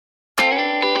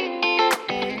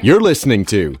You're listening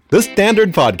to The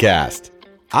Standard Podcast.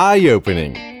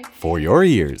 Eye-opening for your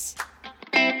ears.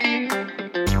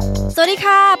 สวัสดี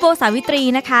ค่ะโบสาวิตรี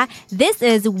นะคะ This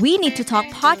is We Need to Talk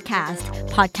Podcast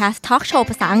Talk Show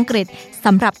ภาษาอังกฤษส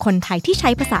ำหรับคนไทยที่ใช้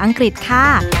ภาษาอังกฤษค่ะ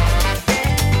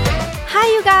Hi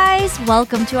you guys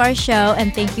welcome to our show and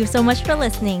thank you so much for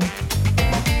listening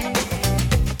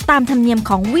ตามธรรมเนียม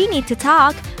ของ We Need to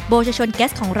Talk โบจะชวนเก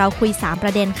สต์ของเราคุย3ปร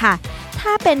ะเด็นค่ะ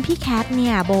ถ้าเป็นพี่แคทเ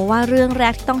นี่ยโบว่าเรื่องแร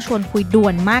กที่ต้องชวนคุยด่ว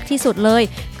นมากที่สุดเลย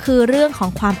คือเรื่องของ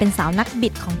ความเป็นสาวนักบิ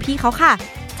ดของพี่เขาค่ะ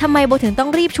ทำไมโบถึงต้อง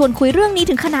รีบชวนคุยเรื่องนี้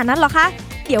ถึงขนาดนั้นหรอคะ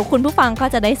เดี๋ยวคุณผู้ฟังก็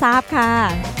จะได้ทราบค่ะ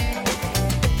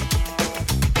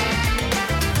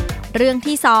เรื่อง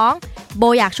ที่2โบ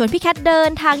อยากชวนพี่แคทเดิน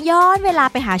ทางย้อนเวลา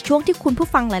ไปหาช่วงที่คุณผู้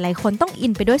ฟังหลายๆคนต้องอิ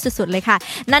นไปด้วยสุดๆเลยค่ะ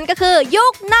นั่นก็คือยุ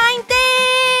ค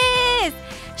 90s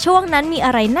ช่วงนั้นมีอ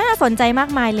ะไรน่าสนใจมาก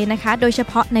มายเลยนะคะโดยเฉ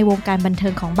พาะในวงการบันเทิ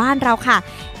งของบ้านเราค่ะ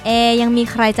ยังมี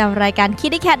ใครจำรายการ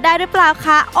Kitty Cat ได้หรือเปล่าค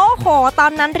ะโอ้โหตอ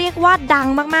นนั้นเรียกว่าดัง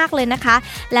มากๆเลยนะคะ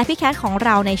และพี่แคทของเร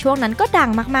าในช่วงนั้นก็ดัง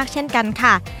มากๆเช่นกัน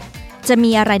ค่ะจะ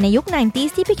มีอะไรในยุค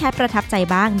 90s ที่พี่แคทประทับใจ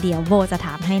บ้างเดี๋ยวโบจะถ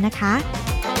ามให้นะคะ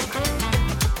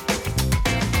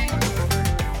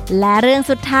และเรื่อง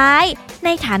สุดท้ายใน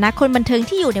ฐานะคนบันเทิง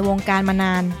ที่อยู่ในวงการมาน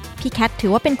านพี่แคทถื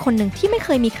อว่าเป็นคนหนึ่งที่ไม่เค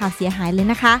ยมีข่าวเสียหายเลย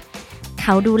นะคะเ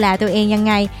ขาดูแลตัวเองยัง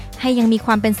ไงให้ยังมีค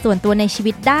วามเป็นส่วนตัวในชี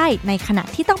วิตได้ในขณะ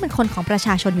ที่ต้องเป็นคนของประช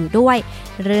าชนอยู่ด้วย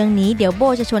เรื่องนี้เดี๋ยวโบ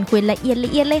จะชวนคุยละเอียด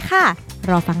เลยค่ะ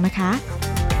รอฟังนะคะ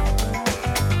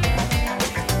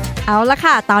เอาละ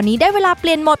ค่ะตอนนี้ได้เวลาเป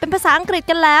ลี่ยนโหมดเป็นภาษาอังกฤษ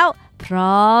กันแล้วพ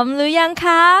ร้อมหรือยังค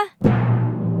ะ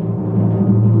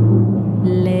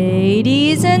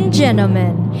Ladies and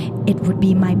gentlemen, it would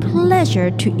be my pleasure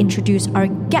to introduce our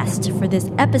guest for this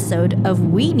episode of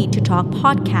We Need to Talk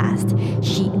podcast.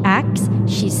 She acts,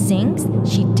 she sings,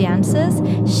 she dances,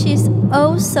 she's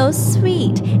oh so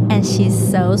sweet, and she's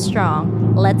so strong.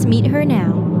 Let's meet her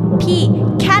now. P.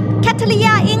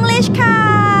 Catalia English ค่ะ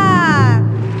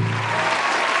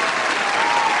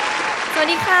สวัส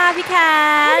ดีค่ะพี่แค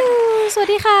ทสวัส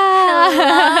ดีค่ะ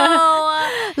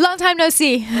Long time no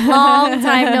see. Long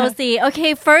time no see.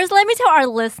 Okay, first let me tell our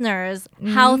listeners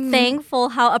how thankful,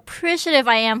 how appreciative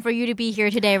I am for you to be here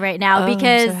today right now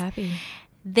because I'm so happy.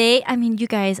 you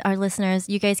guys, our listeners,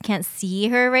 you guys can't see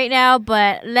her right now,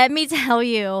 but let me tell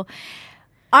you,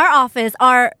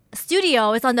 our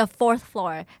studio is on the 4th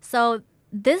floor. So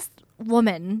this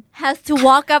woman has to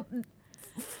walk up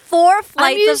 4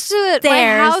 flights of stairs. My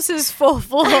house is 4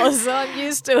 floors, so I'm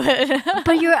used to it.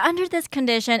 But you're under this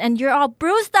condition and you're all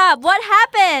bruised up. What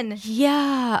happened?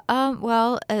 Yeah,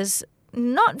 well, as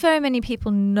not very many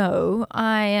people know,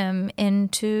 I am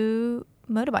into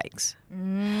motorbikes.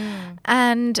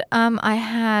 And I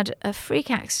had a freak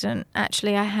accident.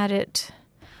 Actually, I had it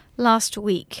last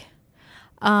week.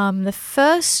 The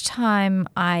first time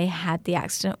I had the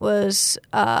accident was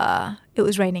it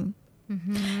was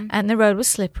raining.Mm-hmm. And the road was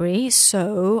slippery, so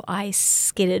I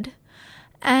skidded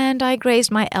and I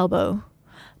grazed my elbow.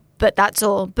 But that's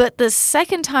all. But the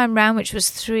second time round, which was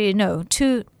 2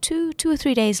 or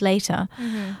 3 days later,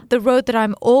 the road that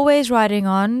I'm always riding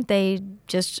on, they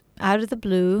just, out of the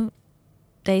blue,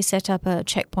 they set up a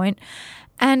checkpoint.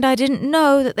 And I didn't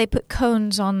know that they put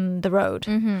cones on the road.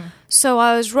 So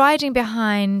I was riding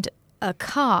behind a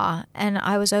car and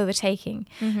I was overtaking.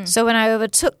 So when I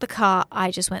overtook the car,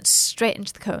 I just went straight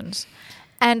into the cones.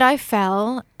 And I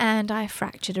fell and I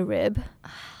fractured a rib.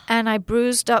 And I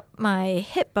bruised up my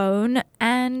hip bone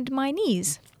and my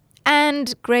knees.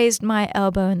 And grazed my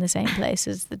elbow in the same place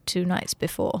as the 2 nights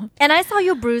before. And I saw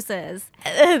your bruises.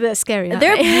 They're scary, aren't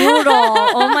They're they? brutal.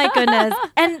 Oh my goodness.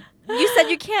 And you said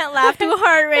you can't laugh too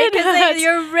hard, right? Because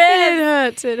your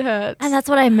ribs. It hurts. And that's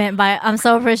what I meant by I'm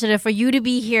so appreciative for you to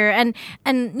be here. And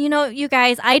you know, you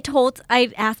guys, I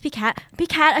asked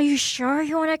P-Cat, are you sure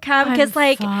you want to come? Because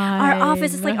like our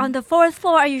office is like on the 4th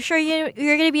floor. Are you sure you're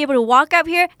going to be able to walk up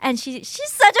here? And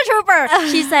she's such a trooper.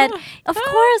 She said, of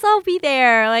course I'll be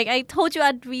there. Like I told you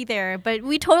I'd be there. But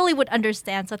we totally would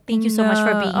understand. So thank you so much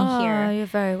for being here. You're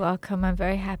very welcome. I'm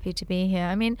very happy to be here.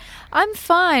 I mean, I'm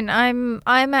fine.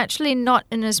 I'm actually not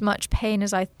in as much pain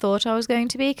as I thought I was going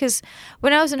to be because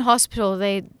when I was in hospital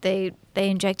they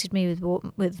injected me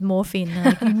with morphine. They're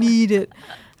like, you need it.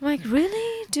 I'm like,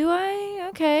 really? Do I?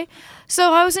 Okay.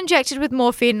 So I was injected with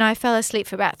morphine and I fell asleep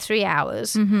for about 3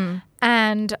 hours.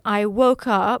 And I woke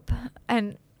up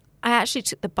and I actually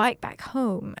took the bike back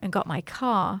home and got my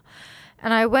car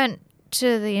and I went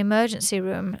to the emergency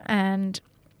room and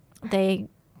they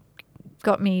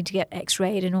got me to get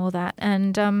x-rayed and all that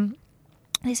and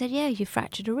they said, yeah, you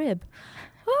fractured a rib.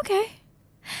 Okay.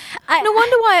 No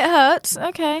wonder why it hurts.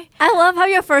 Okay. I love how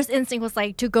your first instinct was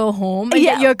like to go home and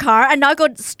get your car and not go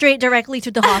straight directly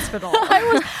to the hospital.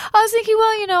 I was thinking,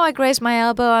 well, I grazed my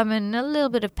elbow. I'm in a little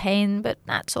bit of pain, but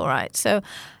that's all right. So,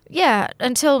 yeah,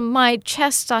 until my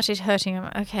chest started hurting. I'm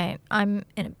like, okay, I'm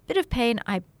in a bit of pain.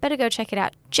 I better go check it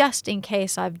out just in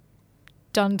case I've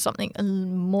done something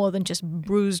more than just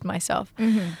bruised myself.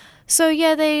 So,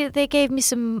 yeah, they gave me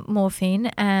some morphine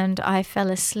and I fell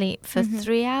asleep for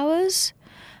 3 hours.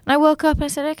 And I woke up and I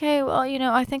said, okay, well,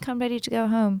 I think I'm ready to go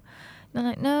home. And they're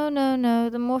like, no,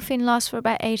 the morphine lasts for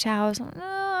about 8 hours. I'm like,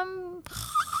 no,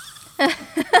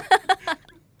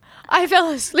 I fell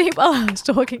asleep while I was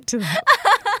talking to them.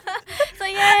 So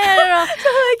yeah.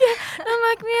 I'm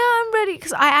like, yeah, I'm ready.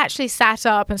 Because I actually sat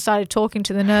up and started talking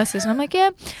to the nurses. And I'm like,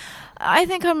 yeah, I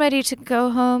think I'm ready to go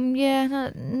home.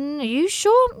 Yeah. Are you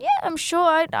sure? Yeah, I'm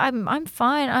sure. I'm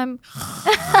fine.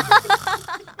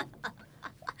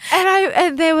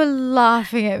 And they were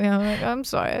laughing at me. I'm like, I'm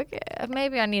sorry. Okay,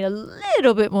 maybe I need a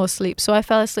little bit more sleep. So I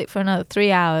fell asleep for another 3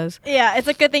 hours. Yeah, it's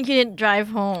a good thing you didn't drive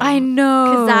home. I know.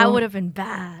 Because that would have been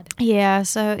bad. Yeah,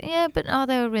 so, but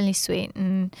they were really sweet.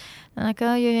 And they're like,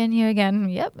 oh, you're in here again.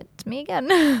 Yep, it's me again.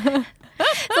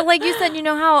 So like you said, you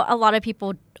know how a lot of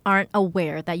people aren't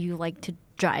aware that you like to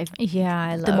drive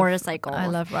the motorcycle. I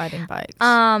love riding bikes.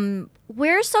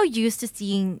 We're so used to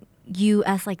seeing you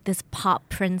as like this pop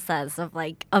princess of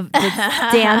the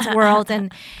dance world,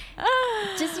 and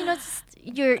just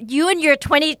you and your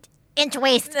 20-inch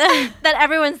waist that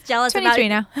everyone's jealous 23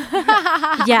 about.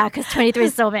 now. Yeah, because 23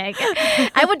 is so big.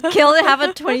 I would kill to have a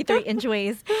 23-inch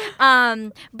waist.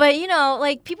 But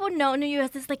like people know you as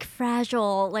this like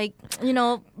fragile, like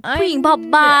ผู้หญิงบอบ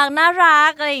บางน่ารั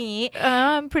กอะไรอย่างงี้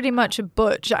I'm pretty much a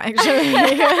butch actually.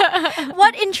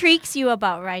 What intrigues you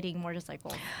about riding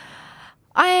motorcycles?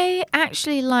 I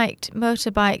actually liked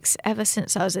motorbikes ever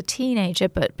since I was a teenager,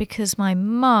 but because my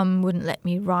mum wouldn't let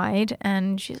me ride,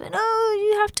 and she's like, no,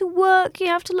 you have to work, you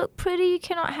have to look pretty, you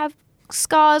cannot have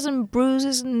scars and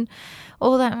bruises and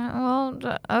all that.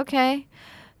 Well, okay.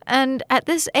 And at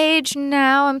this age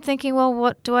now, I'm thinking, well,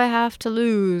 what do I have to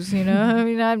lose? I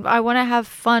mean, I want to have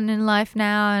fun in life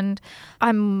now, and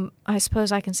I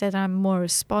suppose I can say that I'm more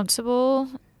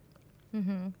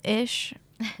responsible-ish.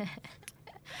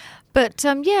 But,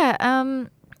 I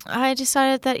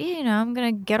decided that, I'm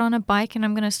going to get on a bike and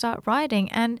I'm going to start riding.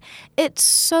 And it's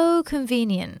so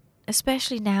convenient,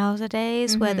 especially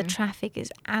nowadays where the traffic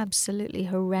is absolutely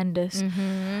horrendous.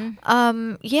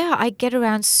 I get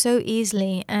around so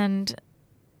easily. And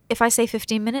if I say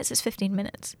 15 minutes, it's 15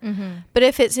 minutes. But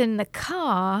if it's in the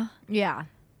car... Yeah.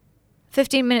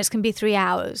 15 minutes can be 3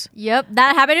 hours. Yep,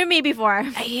 that happened to me before.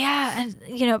 Yeah, and,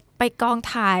 by Gong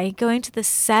Tai, going to the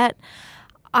set...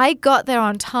 I got there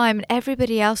on time and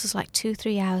everybody else was like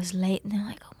 2-3 hours late, and they're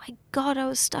like, oh my God, I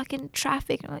was stuck in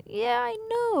traffic. And I'm like, yeah, I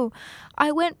know.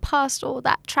 I went past all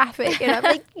that traffic and I'm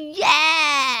like,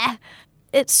 yeah.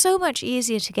 It's so much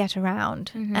easier to get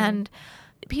around. And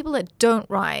people that don't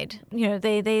ride,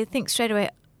 they think straight away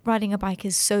riding a bike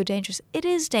is so dangerous. It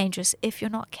is dangerous if you're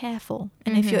not careful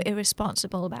and if you're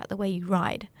irresponsible about the way you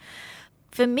ride.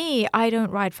 For me, I don't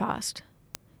ride fast.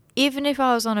 Even if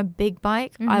I was on a big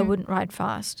bike, I wouldn't ride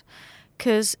fast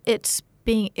because it's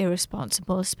being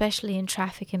irresponsible, especially in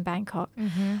traffic in Bangkok.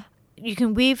 You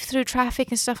can weave through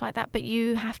traffic and stuff like that, but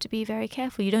you have to be very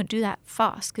careful. You don't do that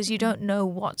fast because you don't know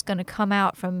what's going to come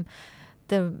out from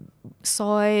the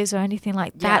sois or anything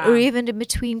like that, or even in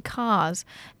between cars.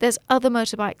 There's other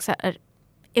motorbikes that are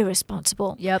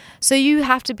irresponsible. Yep. So you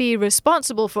have to be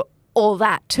responsible for all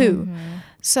that too.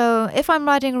 So if I'm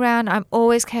riding around, I'm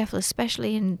always careful,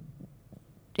 especially in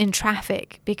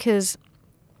traffic, because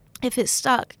if it's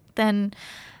stuck, then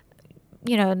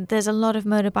there's a lot of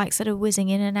motorbikes that are whizzing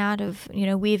in and out of,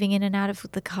 weaving in and out of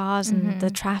the cars and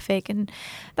the traffic, and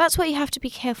that's what you have to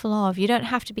be careful of. You don't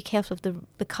have to be careful of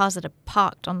the cars that are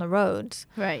parked on the roads.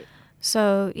 Right.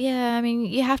 So yeah, I mean,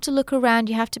 you have to look around,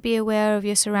 you have to be aware of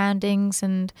your surroundings,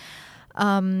 and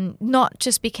not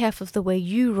just be careful of the way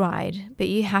you ride, but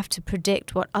you have to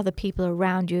predict what other people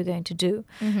around you are going to do.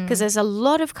 Because there's a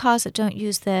lot of cars that don't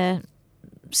use their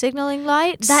signaling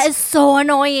lights. That is so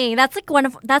annoying. That's one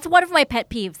of my pet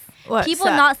peeves. What's people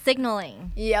that? Not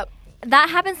signaling. Yep. That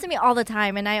happens to me all the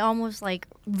time, and I almost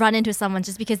run into someone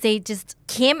just because they just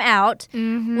came out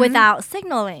without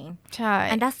signaling.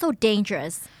 And that's so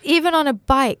dangerous. Even on a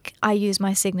bike, I use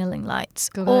my signaling lights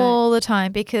all the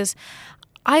time because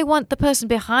I want the person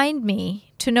behind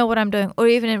me to know what I'm doing, or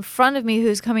even in front of me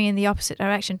who's coming in the opposite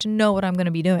direction to know what I'm going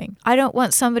to be doing. I don't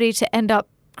want somebody to end up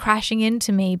crashing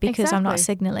into me because I'm not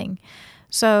signaling.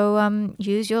 So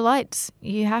use your lights.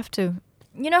 You have to.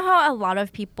 You know how a lot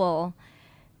of people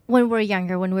when we're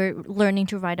younger, when we're learning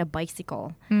to ride a bicycle,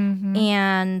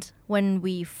 and when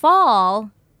we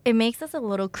fall, it makes us a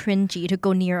little cringy to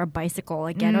go near a bicycle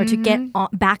again or to get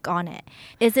back on it.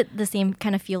 Is it the same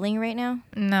kind of feeling right now?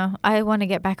 No, I want to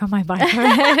get back on my bike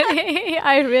already.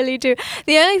 I really do.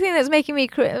 The only thing that's making me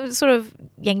sort of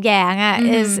yang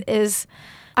is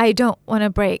I don't want to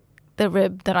break the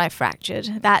rib that I fractured.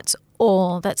 That's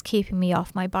all that's keeping me off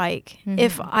my bike.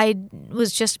 If I was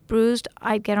just bruised,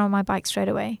 I'd get on my bike straight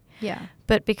away. Yeah.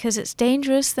 But because it's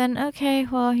dangerous, then okay,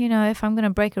 well, if I'm going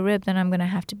to break a rib, then I'm going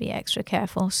to have to be extra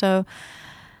careful. So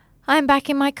I'm back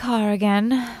in my car again,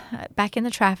 back in the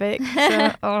traffic.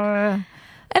 So,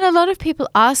 and a lot of people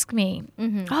ask me,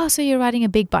 oh, so you're riding a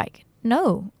big bike?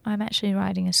 No, I'm actually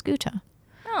riding a scooter.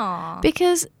 Aww.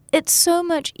 Because it's so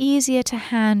much easier to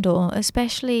handle,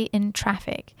 especially in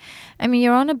traffic. I mean,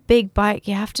 you're on a big bike,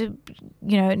 you have to,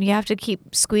 you have to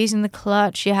keep squeezing the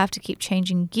clutch, you have to keep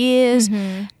changing gears,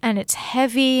 and it's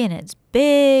heavy and it's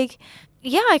big.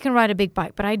 Yeah, I can ride a big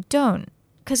bike, but I don't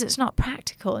because it's not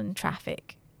practical in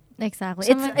traffic. Exactly.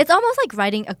 It's almost like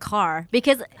riding a car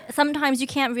because sometimes you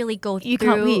can't really go through. You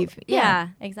can't leave. Yeah,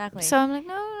 exactly. So I'm like,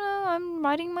 no, I'm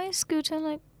riding my scooter.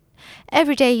 Like,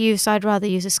 everyday use, I'd rather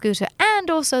use a scooter. And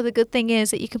also the good thing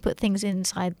is that you can put things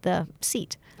inside the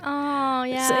seat. Oh,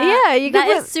 yeah. So, yeah, you can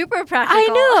That is super practical. I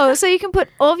know. So you can put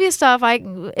all of your stuff.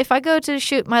 If I go to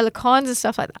shoot my Lacons and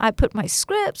stuff like that, I put my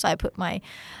scripts, I put my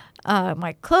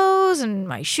clothes and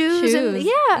my shoes. And,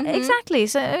 yeah, exactly.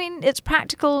 So, I mean, it's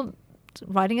practical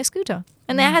riding a scooter.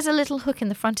 And it has a little hook in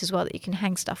the front as well that you can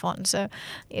hang stuff on. So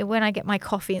when I get my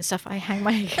coffee and stuff, I hang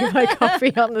my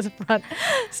coffee on the front.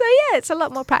 So yeah, it's a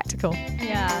lot more practical.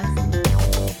 Yeah.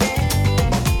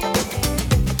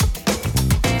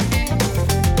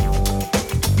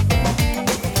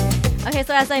 Okay,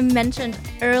 so as I mentioned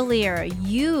earlier,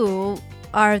 you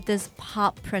are this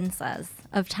pop princess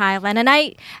of Thailand, and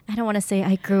I don't want to say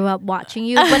I grew up watching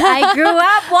you, but I grew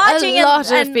up watching a lot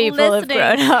and of people listening.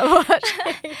 have grown up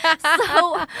watching.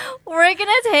 So we're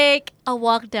gonna take a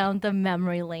walk down the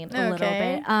memory lane a little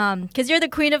bit, because you're the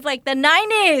queen of like the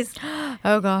 90s.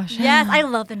 Oh gosh, Yes, I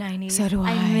love the 90s. So do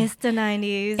I. I miss the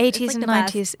 90s, 80s and the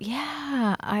best. 90s.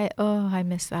 Yeah, I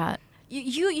miss that.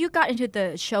 You got into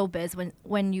the showbiz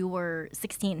when you were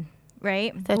 16,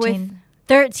 right? 13.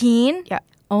 13? Yeah.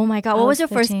 Oh my God, what was your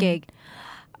 13. first gig?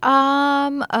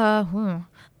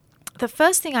 The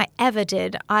first thing I ever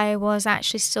did, I was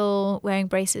actually still wearing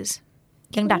braces.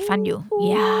 Young Dad Fan Yu.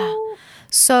 Yeah.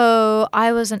 So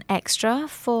I was an extra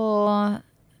for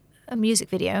a music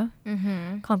video.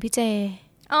 Con Pi Jae.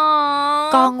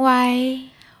 Aww. Gong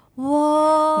Wai.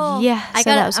 Whoa. Yeah. I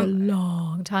So gotta- that was a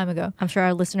long time ago. I'm sure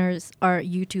our listeners are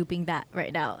YouTubing that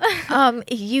right now.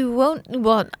 You won't.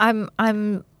 Well, I'm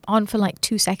on for like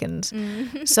 2 seconds.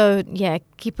 So yeah,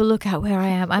 keep a lookout where I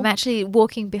am. I'm actually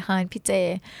walking behind Pi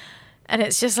Jae, and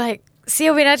it's just like, see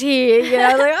a winati,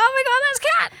 like, oh my God, that's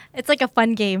Kat. It's like a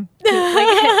fun game.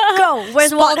 Like, go.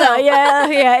 Where's Waldo?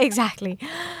 Yeah, exactly.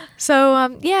 So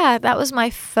yeah, that was my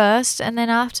first, and then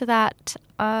after that,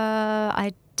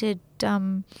 I did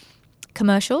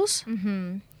commercials,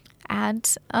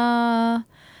 ads.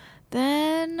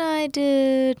 Then I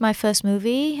did my first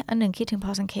movie, อันหนึ่งคิดถึงพ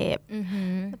อสังเขป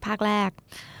ภาคแรก.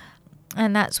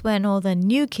 And that's when all the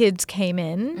new kids came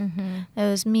in. There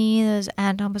was me, there was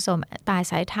Ann ทองผสม ตาย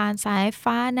สายทาน สาย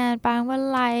ฟ้า แนน ปางว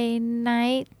ลัย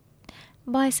Night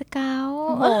Boy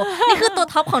Scout โอ้นี่คือตัว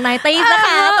ท็อปของ 90s นะค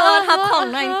ะ ตัวท็อปของ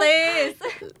 90s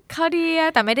เขาดีอะ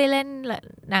แต่ไม่ได้เล่น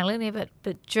หนังเรื่องนี้ but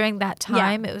during that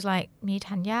time it was like มี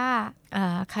ธัญญา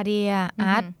คาเดียอ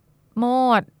าร์ตโม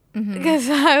ดbecause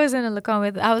I was in a Lacon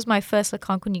with that was my first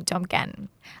Lacon คุณหญิงจอมแก่น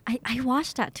I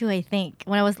watched that too, I think,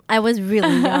 when I was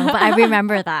really young, but I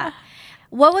remember that.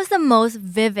 What was the most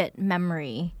vivid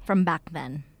memory from back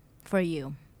then for you?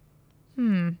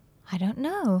 I don't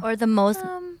know. Or the most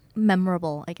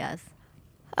memorable, I guess.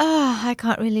 I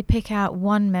can't really pick out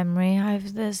one memory.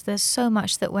 There's so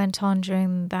much that went on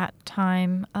during that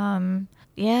time.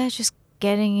 Yeah, just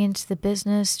getting into the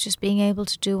business, just being able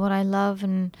to do what I love,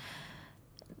 and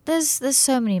there's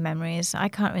so many memories. I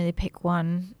can't really pick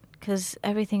one because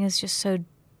everything is just so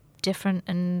different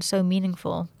and so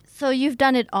meaningful. So you've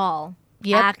done it all.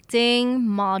 Yep. Acting,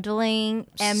 modeling,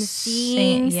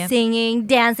 emceeing, singing,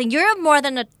 dancing. You're more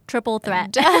than a triple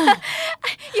threat.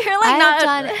 You're like I've not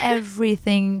done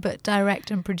everything but direct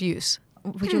and produce.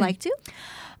 Would you like to?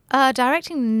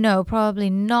 Directing, no,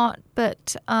 probably not. But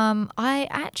I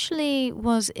actually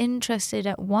was interested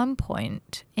at one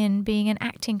point in being an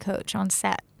acting coach on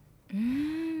set.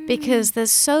 Because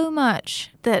there's so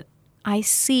much that I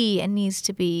see and needs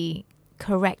to be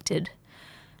corrected.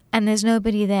 and there's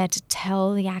nobody there to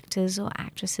tell the actors or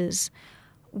actresses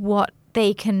what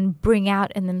they can bring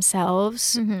out in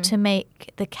themselves to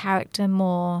make the character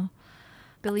more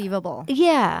believable.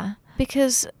 Yeah,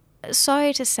 because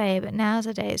sorry to say, but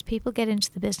nowadays people get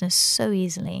into the business so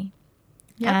easily.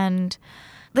 Yep. And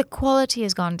the quality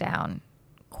has gone down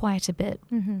quite a bit.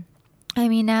 I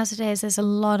mean, nowadays there's a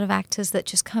lot of actors that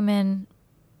just come in,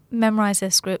 memorize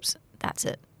their scripts, that's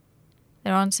it.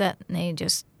 They're on set and they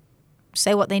just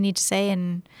say what they need to say,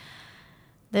 and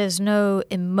there's no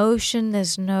emotion,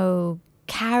 there's no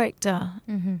character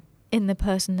in the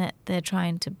person that they're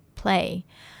trying to play.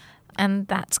 And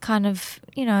that's kind of,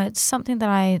 it's something that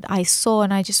I saw,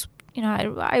 and I just,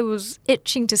 I was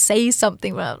itching to say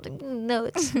something, but I was like, no,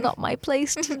 it's not my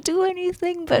place to do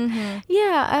anything. But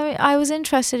yeah, I was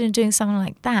interested in doing something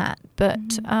like that, but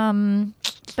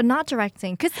not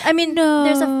directing. Because, I mean,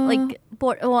 there's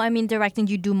directing,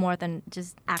 you do more than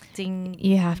just acting.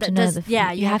 You have to know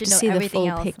you have to see the full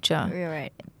else. picture. You're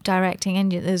right. Directing,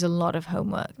 and there's a lot of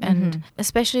homework. And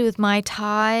especially with my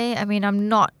Thai, I mean, I'm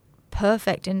not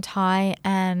perfect in Thai,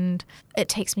 and it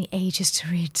takes me ages to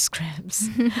read scripts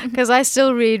because I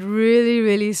still read really,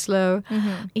 really slow.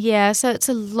 Yeah, so it's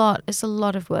a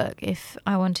lot of work if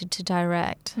I wanted to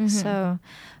direct. So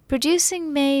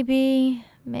producing maybe,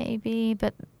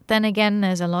 but then again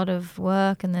there's a lot of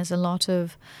work and there's a lot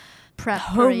of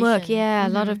homework, a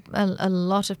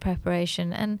lot of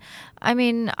preparation. And I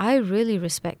mean, I really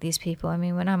respect these people. I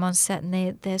mean, when I'm on set and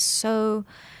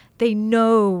they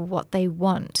know what they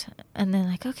want, and they're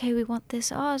like, okay, we want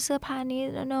this. Oh,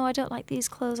 no, I don't like these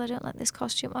clothes. I don't like this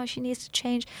costume. Oh, she needs to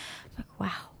change. I'm like,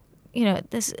 wow,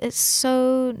 it's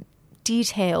so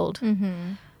detailed.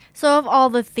 So of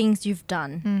all the things you've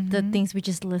done, the things we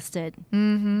just listed,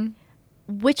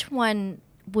 which one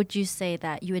would you say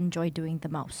that you enjoy doing the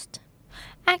most?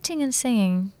 Acting and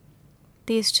singing.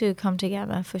 These two come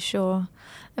together for sure.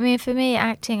 I mean, for me,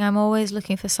 acting, I'm always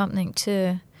looking for something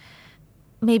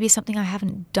maybe something I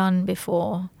haven't done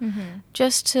before,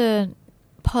 just to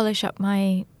polish up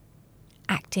my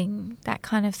acting, that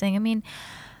kind of thing. I mean,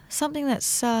 something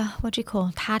that's, what do you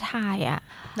call, ท้าทาย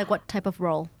Like what type of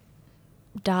role?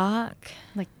 Dark.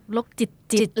 Like โรคจิต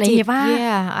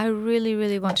Yeah, I really,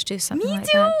 really want to do something Me like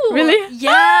too. that. Really?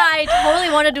 Yeah, I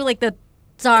totally want to do like the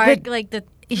dark, like the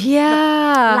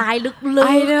yeah. ลายลึก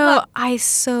I know. I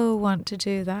so want to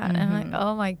do that. And I'm like,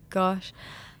 oh my gosh.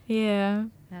 Yeah.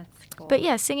 That's cool. But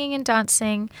yeah, singing and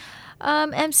dancing.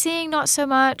 MCing, not so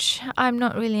much. I'm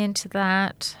not really into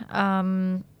that.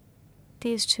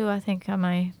 These two, I think, are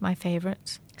my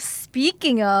favorites.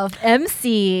 Speaking of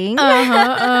emceeing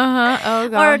Oh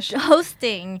gosh. or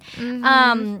hosting,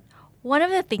 one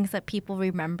of the things that people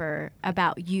remember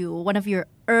about you, one of your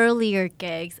earlier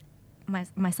gigs,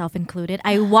 myself included,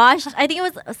 I think it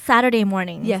was Saturday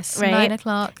morning. Yes, right? 9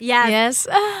 o'clock. Yes.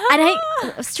 And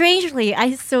strangely,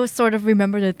 I sort of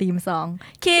remember the theme song.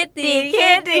 Kitty,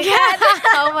 kitty, cat.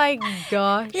 Oh my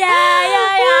gosh.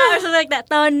 Yeah. Or something like that.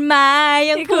 ต้นไม้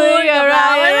ยังคุยกับเรา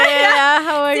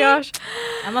Oh my gosh.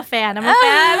 I'm a fan.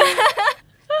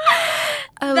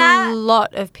 A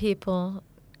lot of people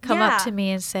come up to me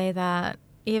and say that,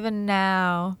 even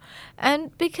now. And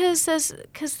because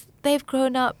they've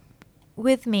grown up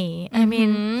with me. I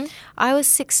mean, I was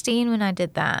 16 when I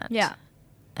did that. Yeah.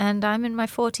 And I'm in my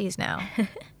 40s now.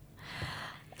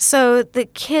 So the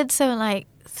kids are like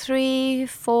 3,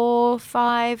 4,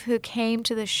 5 who came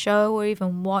to the show or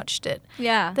even watched it.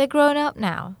 Yeah. They're grown up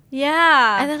now.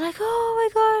 Yeah. And they're like, oh my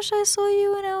gosh, I saw you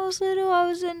when I was little. I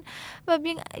was in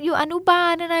you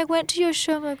Anuban and I went to your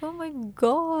show. I'm like, oh my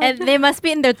God. And they must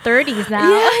be in their 30s now.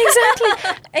 Yeah, exactly.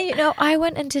 And I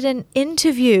went and did an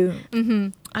interview.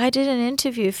 I did an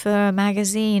interview for a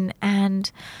magazine,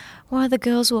 and one of the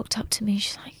girls walked up to me.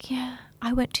 She's like, yeah,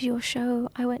 I went to your show.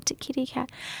 I went to Kitty Cat.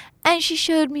 And she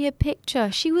showed me a picture.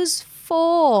 She was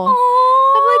 4. Aww.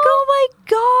 I'm like, oh my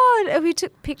God. And we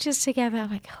took pictures together.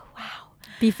 I'm like, oh, wow.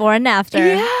 Before and after.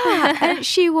 Yeah. And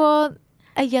she wore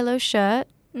a yellow shirt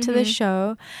to the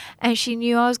show, and she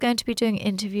knew I was going to be doing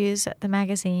interviews at the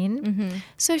magazine.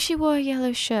 So she wore a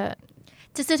yellow shirt.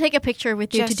 Just to take a picture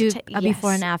with you, to do a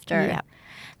before and after. Yeah.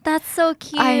 That's so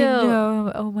cute. I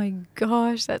know. Oh my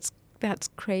gosh, that's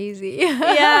crazy.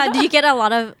 Yeah. Did you get a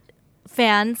lot of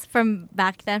fans from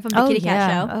back then, from the Kitty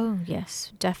Cat show? Oh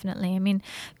yes, definitely. I mean,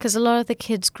 because a lot of the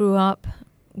kids grew up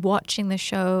watching the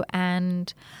show,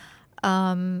 and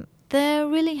there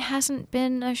really hasn't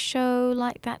been a show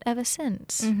like that ever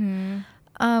since.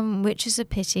 Which is a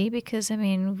pity, because I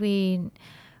mean,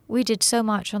 we did so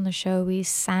much on the show. We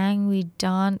sang, we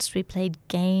danced, we played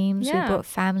games. We brought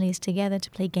families together to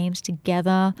play games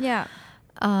together. Yeah.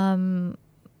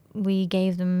 we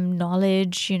gave them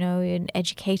knowledge, and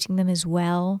educating them as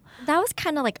well. That was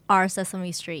kind of like our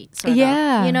Sesame Street, sort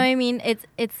Yeah. of. You know what I mean? It's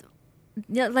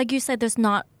like you said, there's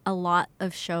not a lot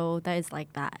of show that is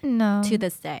like that to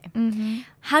this day. Mm-hmm.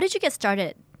 How did you get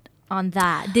started on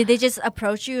that? Did they just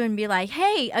approach you and be like,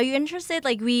 hey, are you interested?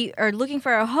 Like, we are looking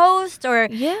for a host, or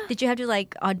did you have to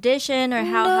like audition, or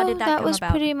how did that come about? That was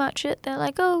pretty much it. They're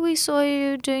like, oh, we saw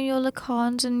you doing your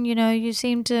Lacons, and you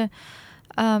seem to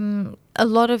a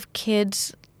lot of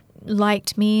kids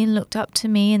liked me and looked up to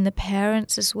me, and the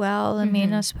parents as well. I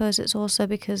mean, I suppose it's also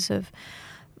because of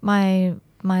my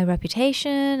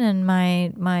reputation and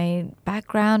my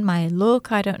background, my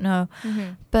look, I don't know.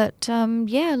 But a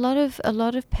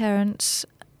lot of parents,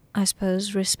 I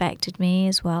suppose, respected me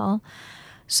as well.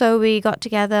 So we got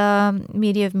together,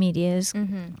 Media of Medias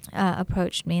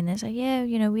approached me, and they said,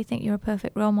 we think you're a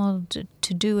perfect role model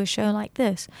to do a show like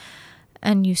this.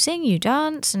 And you sing, you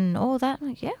dance, and all that. I'm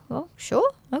like, yeah, well,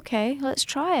 sure, okay, let's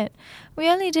try it. We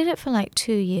only did it for like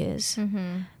 2 years.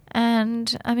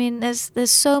 And I mean,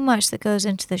 there's so much that goes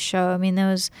into the show. I mean, there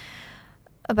was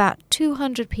about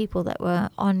 200 people that were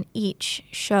on each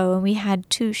show, and we had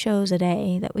 2 shows a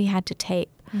day that we had to tape.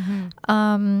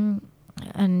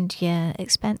 And yeah,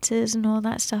 expenses and all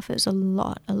that stuff. It was a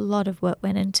lot of work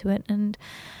went into it, and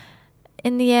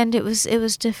in the end, it was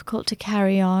difficult to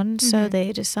carry on, so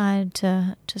they decided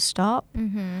to stop.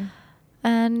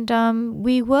 And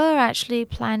we were actually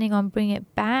planning on bringing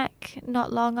it back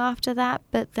not long after that,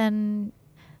 but then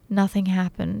nothing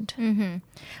happened.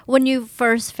 When you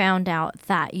first found out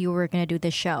that you were going to do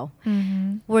the show,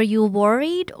 were you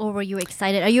worried or were you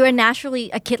excited? Are you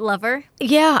naturally a kid lover?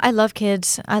 Yeah, I love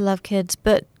kids.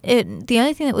 But the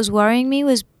only thing that was worrying me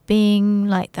was being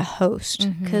like the host,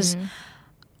 because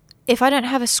if I don't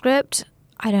have a script,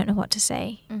 I don't know what to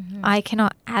say. I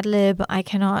cannot ad-lib. I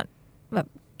cannot...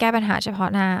 Gavin Hatch of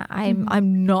Hot Now,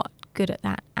 I'm not good at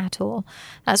that at all.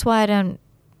 That's why I don't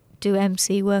do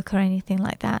MC work or anything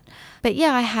like that. But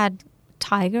yeah, I had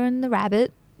Tiger and the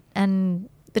rabbit and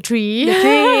the tree.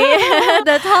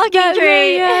 The talking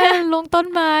tree. Yeah, Long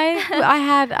Ton Mai.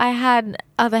 I had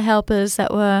other helpers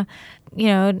that were,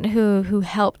 who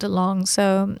helped along.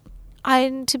 So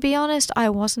to be honest,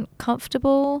 I wasn't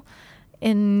comfortable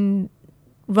in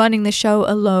running the show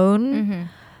alone.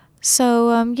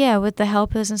 So, with the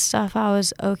helpers and stuff, I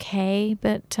was okay.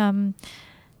 But, but I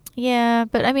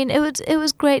mean, it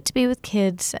was great to be with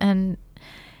kids, and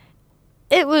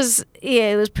it was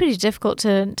pretty difficult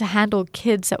to handle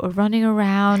kids that were running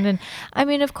around. And I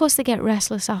mean, of course, they get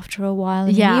restless after a while.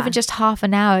 And even just half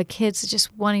an hour, kids are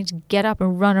just wanting to get up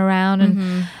and run around.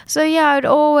 And so, I would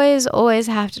always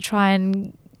have to try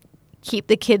and keep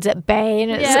the kids at bay.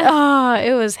 And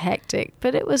it was hectic,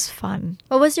 but it was fun.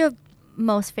 What was your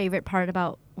most favorite part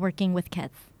about working with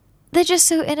kids? They're just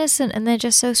so innocent, and they're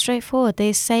just so straightforward.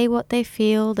 They say what they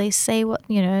feel. They say what,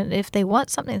 if they want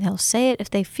something, they'll say it. If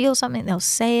they feel something, they'll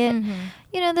say it.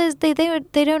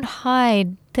 They don't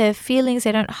hide their feelings.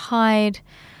 They don't hide.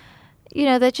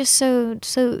 They're just so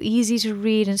easy to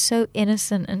read and so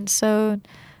innocent. And so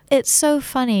it's so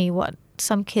funny what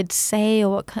some kids say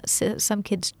or what some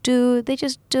kids do. They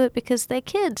just do it because they're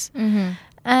kids.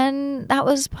 And that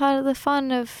was part of the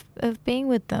fun of being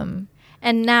with them.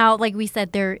 And now, like we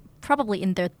said, they're probably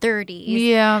in their 30s.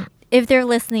 Yeah. If they're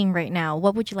listening right now,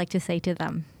 what would you like to say to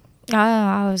them?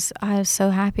 I was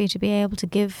so happy to be able to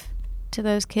give to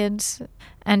those kids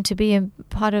and to be a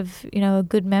part of, a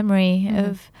good memory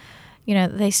of,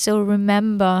 they still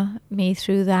remember me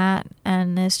through that,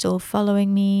 and they're still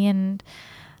following me and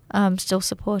still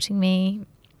supporting me.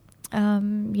 I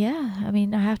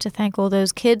mean, I have to thank all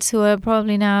those kids who are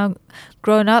probably now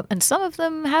grown up, and some of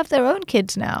them have their own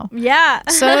kids now. Yeah.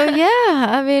 So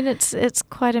I mean, it's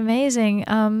quite amazing.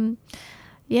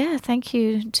 Thank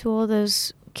you to all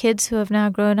those kids who have now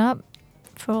grown up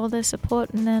for all their support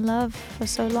and their love for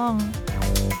so long.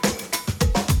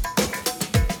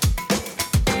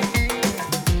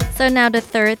 So now the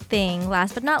third thing,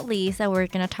 last but not least, that we're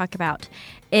going to talk about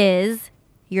is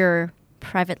your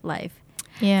private life.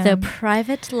 Yeah. The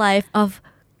private life of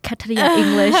Katarina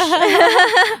English.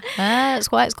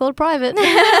 That's why it's called private. There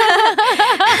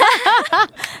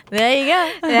you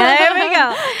go. There we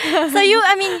go. So you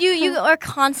are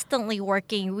constantly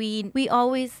working. We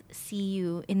always see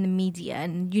you in the media,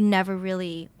 and you never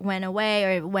really went away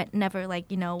or never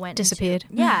went disappeared.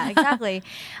 Yeah, exactly.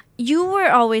 You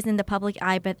were always in the public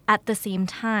eye, but at the same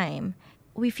time,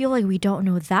 we feel like we don't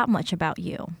know that much about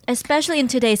you, especially in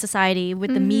today's society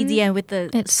with the media and with the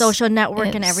social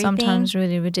network and everything. Sometimes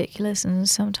really ridiculous and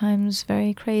sometimes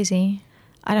very crazy.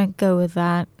 I don't go with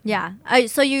that. Yeah.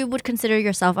 So you would consider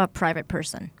yourself a private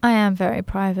person? I am very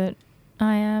private.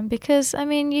 I am, because I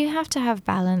mean you have to have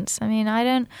balance. I mean I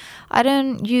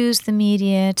don't use the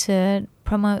media to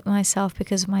promote myself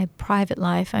because of my private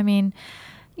life. I mean,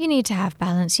 you need to have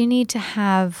balance. You need to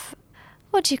have,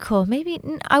 what do you call, maybe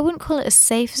I wouldn't call it a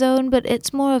safe zone, but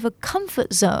it's more of a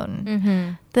comfort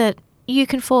zone that you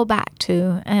can fall back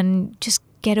to and just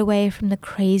get away from the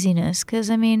craziness. Because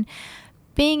I mean,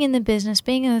 being in the business,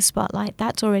 being in the spotlight,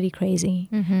 that's already crazy.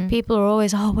 People are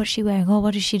always, oh, what's she wearing? Oh,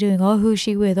 what is she doing? Oh, who's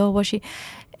she with? Oh,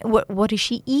 what is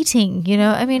she eating? You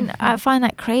know, I mean, I find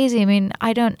that crazy. I mean,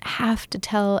 I don't have to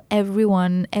tell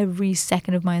everyone every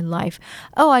second of my life,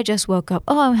 oh, I just woke up.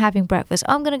 Oh, I'm having breakfast.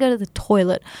 Oh, I'm going to go to the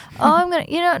toilet. Oh, I'm going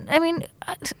to, you know, I mean,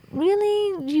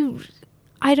 really,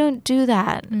 I don't do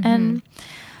that. And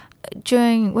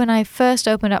when I first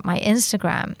opened up my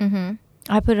Instagram,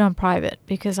 I put it on private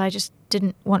because I just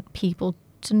didn't want people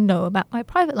to know about my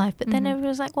private life. But then everyone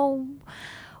was like, well,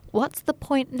 what's the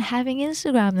point in having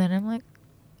Instagram then? I'm like,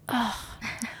 oh.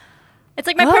 It's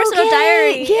like my personal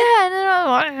diary. Yeah. And then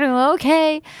I'm like,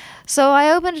 okay. So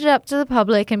I opened it up to the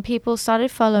public and people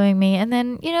started following me. And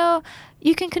then, you know,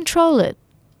 you can control it.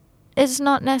 It's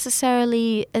not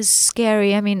necessarily as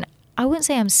scary. I mean, I wouldn't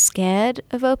say I'm scared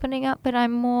of opening up, but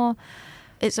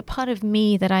it's a part of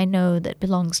me that I know that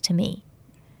belongs to me,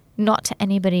 not to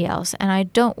anybody else. And I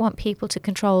don't want people to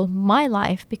control my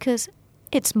life because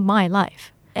it's my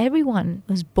life. Everyone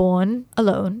was born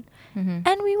alone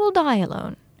and we will die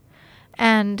alone.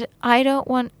 And I don't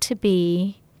want to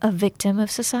be a victim of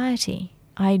society.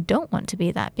 I don't want to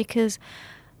be that because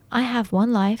I have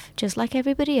one life just like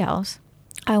everybody else.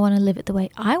 I want to live it the way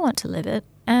I want to live it.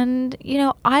 And, you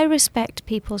know, I respect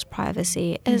people's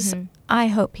privacy as I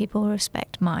hope people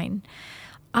respect mine.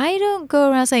 I don't go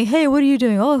around saying, hey, what are you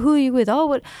doing? Oh, who are you with? Oh,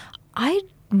 what? I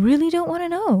really don't want to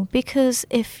know because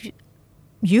if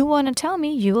you want to tell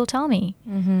me, you will tell me.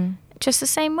 Just the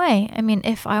same way. I mean,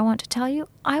 if I want to tell you,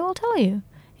 I will tell you.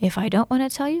 If I don't want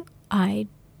to tell you, I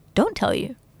don't tell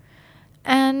you.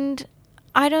 And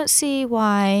I don't see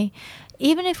why,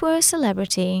 even if we're a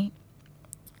celebrity,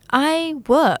 I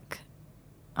work.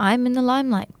 I'm in the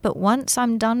limelight. But once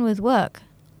I'm done with work,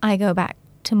 I go back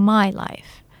to my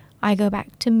life. I go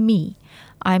back to me.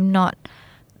 I'm not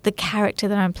the character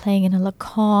that I'm playing in a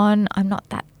Lacan. I'm not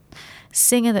that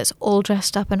singer that's all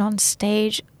dressed up and on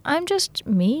stage. I'm just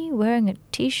me wearing a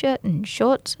t-shirt and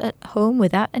shorts at home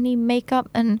without any makeup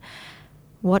and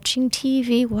watching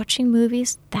TV, watching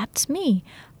movies. That's me.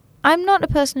 I'm not a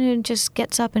person who just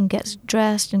gets up and gets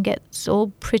dressed and gets all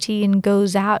pretty and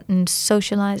goes out and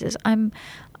socializes. I'm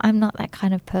not that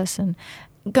kind of person.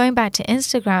 Going back to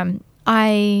Instagram,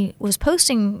 I was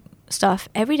posting stuff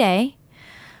every day,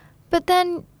 but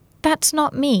then that's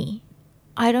not me.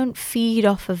 I don't feed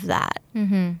off of that.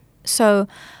 So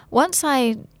once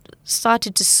I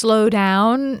started to slow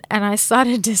down and I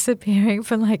started disappearing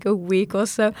for like a week or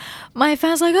so, my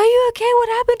fans were like, are you okay? What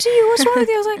happened to you? What's wrong with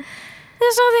you? I was like,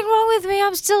 there's nothing wrong with me.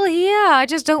 I'm still here. I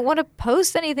just don't want to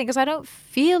post anything because I don't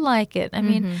feel like it. I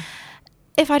mean,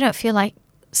 if I don't feel like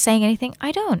saying anything,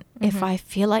 I don't. If I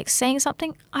feel like saying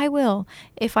something, I will.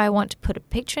 If I want to put a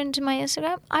picture into my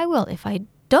Instagram, I will. If I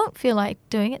don't feel like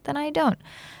doing it, then I don't.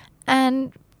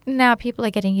 And now people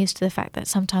are getting used to the fact that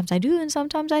sometimes I do and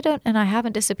sometimes I don't. And I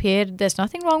haven't disappeared. There's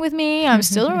nothing wrong with me. I'm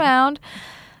still around.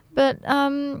 But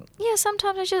yeah,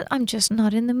 sometimes I'm just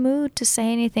not in the mood to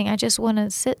say anything. I just want to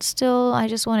sit still. I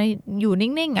just want toอยู่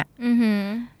นิ่ง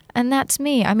ๆ. And that's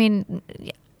me. I mean,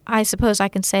 I suppose I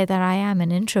can say that I am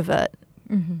an introvert.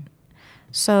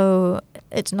 So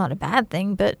it's not a bad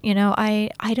thing, but you know, I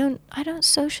don't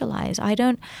socialize. I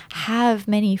don't have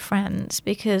many friends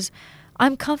because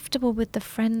I'm comfortable with the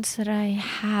friends that I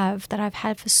have, that I've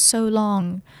had for so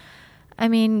long. I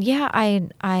mean, yeah,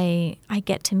 I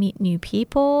get to meet new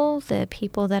people, the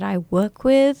people that I work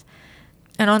with,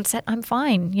 and on set I'm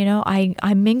fine. You know,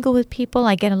 I mingle with people,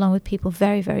 I get along with people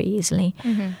very, very easily.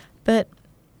 But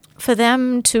for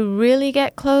them to really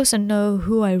get close and know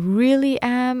who I really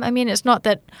am, I mean, it's not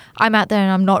that I'm out there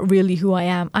and I'm not really who I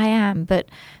am. I am, but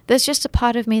there's just a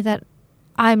part of me that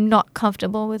I'm not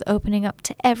comfortable with opening up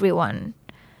to everyone.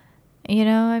 You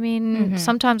know, I mean,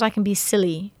 sometimes I can be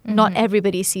silly. Not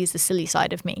everybody sees the silly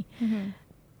side of me.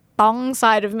 Bong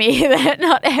side of me that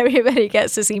not everybody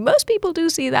gets to see. Most people do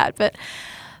see that, but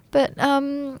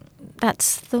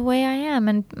that's the way I am.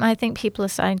 And I think people are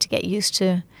starting to get used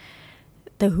to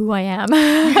the who I am.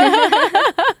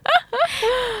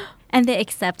 And they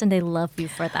accept and they love you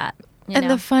for that. And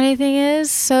the funny thing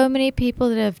is, so many people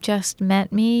that have just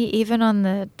met me, even on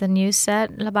the new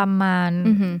set,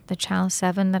 Labaman, the Channel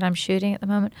 7 that I'm shooting at the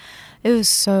moment, it was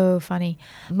so funny.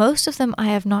 Most of them I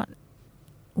have not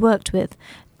worked with.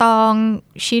 Tong,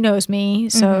 she knows me,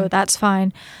 so that's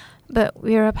fine. But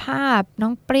Virapap,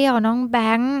 Nong Priyaw, Nong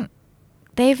Bang,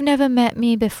 they've never met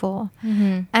me before.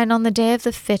 And on the day of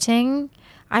the fitting,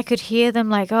 I could hear them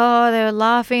like, oh, they were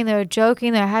laughing, they were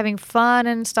joking, they were having fun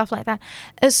and stuff like that.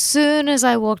 As soon as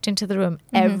I walked into the room,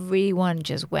 everyone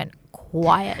just went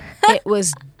quiet. It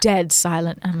was dead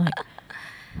silent. I'm like,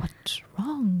 what's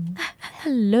wrong?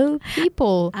 Hello,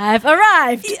 people. I've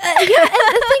arrived. And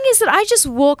the thing is that I just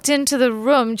walked into the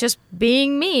room just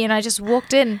being me, and I just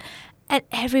walked in and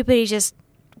everybody just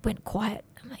went quiet.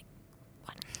 I'm like,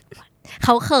 what? เข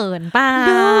าเขินเปล่า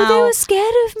No, they were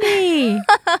scared of me.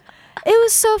 It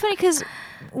was so funny because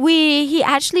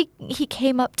he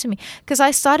came up to me because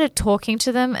I started talking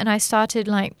to them and I started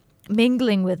like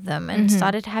mingling with them and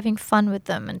started having fun with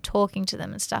them and talking to them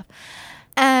and stuff.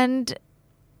 And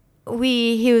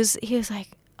he was like,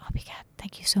 oh, Pikat,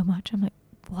 thank you so much. I'm like,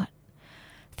 what?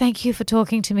 Thank you for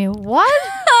talking to me. What?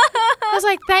 I was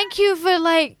like, thank you for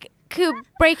like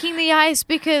breaking the ice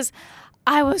because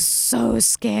I was so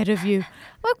scared of you.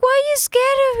 I'm like, why are you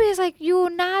scared of me? It's like,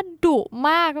 you're not ดุม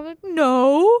าก. I'm like, no.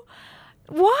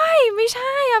 Why? ไม่ใ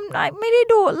ช่ ไม่ได้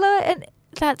ดุเลย And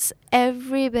that's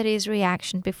everybody's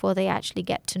reaction before they actually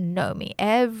get to know me.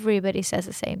 Everybody says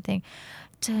the same thing.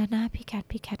 เจอหน้าพี่แ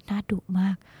คทหน้าดุม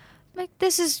าก. Like,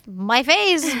 this is my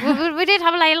face. we didn't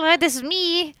have like this is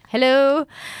me. Hello.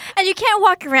 And you can't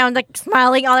walk around like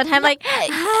smiling all the time like I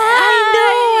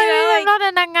know. I'm not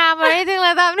a nangam or anything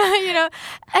like that. No,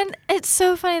 And it's so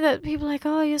funny that people are like,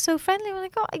 oh, you're so friendly. I'm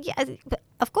like, oh, yeah,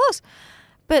 of course.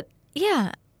 But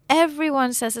yeah,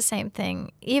 everyone says the same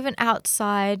thing. Even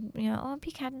outside, oh,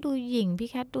 Pikat do ying,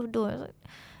 Pikat do.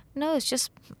 No, it's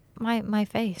just my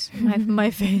face.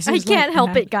 My face. I can't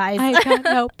help it, guys. I can't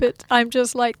help it. I'm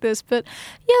just like this. But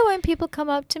yeah, when people come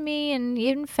up to me and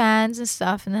even fans and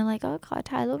stuff, and they're like, oh, ขอ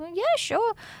ถ่ายรูป yeah,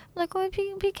 sure. Like, oh,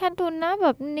 พี่แคทดูหน้าแบ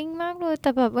บนิ่งมากเลยแต่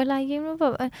แบบเวลายิ้มแล้วแบ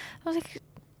บ I was like,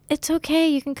 it's okay.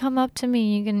 You can come up to me.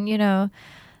 You can,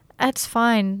 that's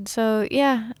fine. So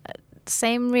yeah,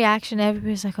 same reaction.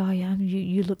 Everybody's like, oh yeah,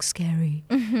 you look scary.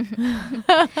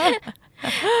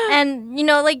 And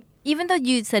like, even though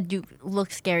you said you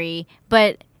look scary,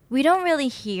 but we don't really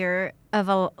hear of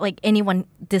like anyone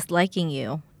disliking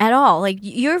you at all. Like,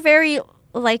 you're very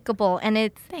likable, and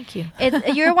it's thank you.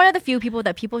 You're one of the few people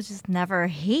that people just never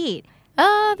hate.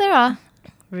 There are.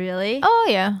 Really? Oh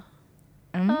yeah.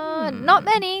 Not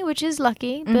many, which is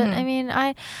lucky. But I mean,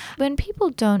 when people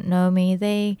don't know me,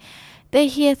 they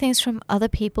hear things from other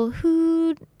people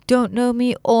who don't know me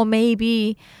or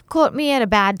maybe caught me at a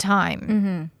bad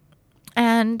time.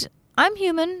 And I'm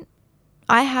human.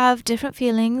 I have different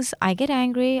feelings. I get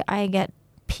angry. I get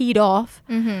peed off.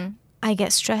 I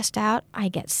get stressed out. I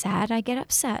get sad. I get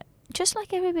upset. Just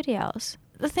like everybody else.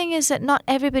 The thing is that not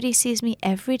everybody sees me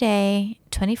every day,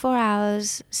 24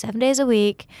 hours, 7 days a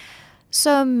week.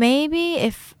 So maybe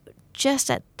if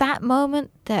just at that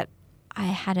moment that I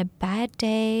had a bad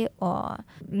day or,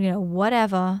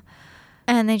 whatever,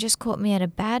 and they just caught me at a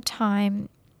bad time,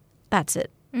 that's it.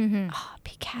 Oh,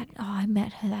 Pikat, I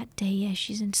met her that day. Yeah,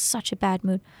 she's in such a bad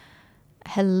mood.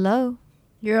 Hello.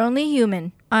 You're only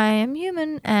human. I am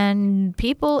human, and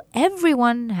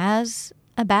everyone has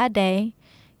a bad day,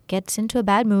 gets into a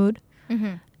bad mood.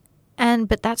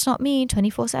 But that's not me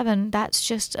 24/7. That's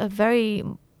just a very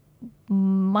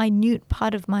minute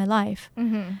part of my life.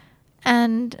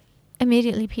 And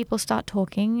immediately people start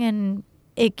talking, and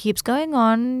it keeps going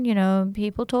on.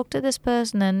 People talk to this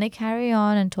person and they carry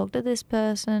on and talk to this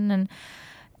person,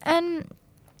 and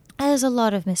there's a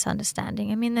lot of misunderstanding.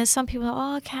 I mean, there's some people,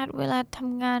 oh, Kat, เวลาท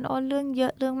ำงาน oh, เรื่องเยอ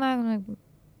ะเรื่องมาก. I'm like,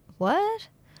 what?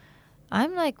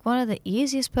 I'm like one of the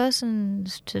easiest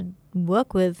persons to work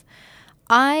with.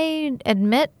 I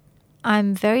admit I'm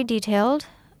very detailed.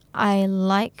 I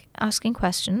like asking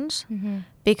questions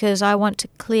because I want to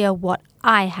clear what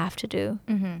I have to do.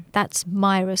 That's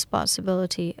my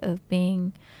responsibility of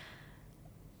being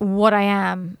what I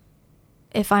am.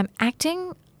 If I'm acting,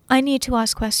 I need to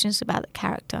ask questions about the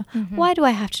character. Why do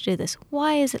I have to do this?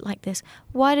 Why is it like this?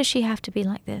 Why does she have to be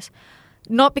like this?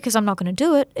 Not because I'm not going to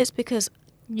do it. It's because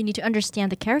you need to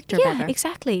understand the character better. Yeah,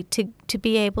 exactly. To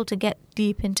be able to get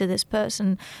deep into this person,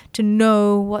 to know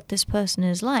what this person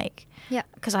is like. Yeah.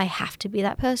 Because I have to be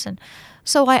that person.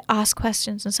 So I ask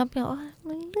questions, and some people,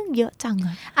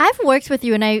 I've worked with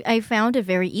you, and I found it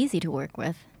very easy to work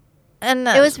with. And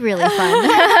it was really fun.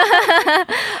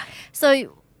 So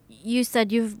you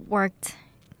said you've worked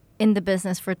in the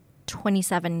business for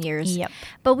 27 years. Yep.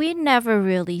 But we never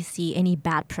really see any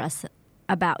bad press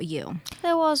about you.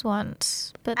 There was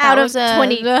once, but Out that of was a,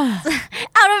 20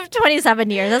 out of 27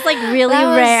 years. That's like really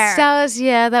rare.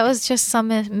 That was just some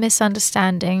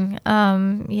misunderstanding.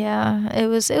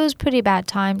 It was pretty bad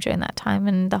time during that time,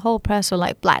 and the whole press were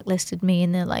like blacklisted me,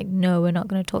 and they're like, no, we're not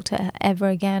going to talk to her ever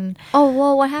again. Oh,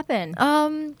 well, what happened?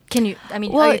 Can you? I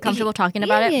mean, are you comfortable talking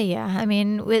about it? Yeah. I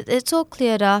mean, it's all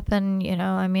cleared up, and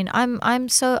I mean, I'm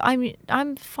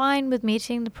fine with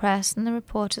meeting the press and the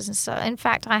reporters and stuff. In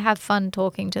fact, I have fun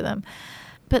talking to them.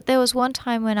 But there was one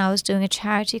time when I was doing a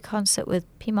charity concert with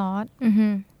Pimod,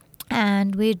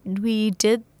 and we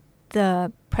did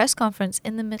the press conference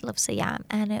in the middle of Siam,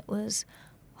 and it was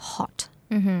hot.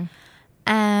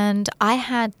 And I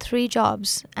had 3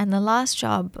 jobs, and the last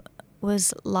job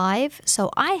was live, so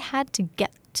I had to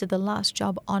get to the last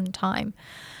job on time.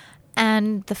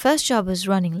 And the first job was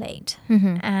running late,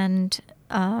 and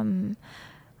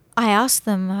I asked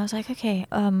them, I was like, okay,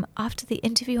 after the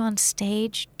interview on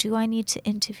stage, do I need to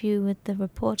interview with the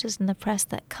reporters and the press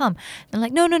that come? And they're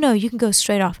like, no, you can go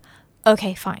straight off.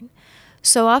 Okay, fine.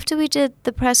 So after we did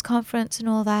the press conference and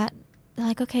all that, they're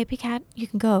like, okay, Pikat, you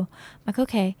can go. I'm like,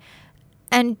 okay.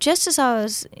 And just as I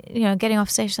was, getting off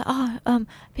stage, they're like,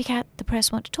 Pikat, the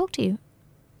press want to talk to you.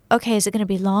 Okay, is it going to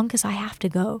be long? Because I have to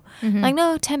go. Like,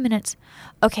 no, 10 minutes.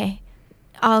 Okay,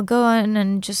 I'll go on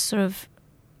and just sort of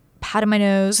pat my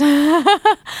nose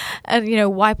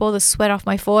and wipe all the sweat off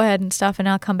my forehead and stuff, and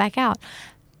I'll come back out.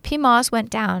 Pimod went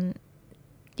down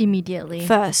immediately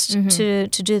first to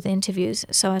do the interviews,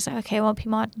 so I was like, okay, well,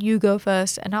 Pimod, you go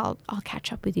first and I'll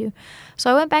catch up with you. So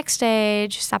I went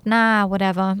backstage, Sapna,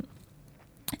 whatever,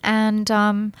 and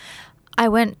I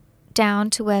went down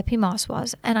to where Pimod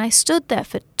was, and I stood there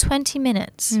for 20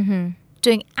 minutes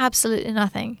doing absolutely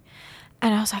nothing.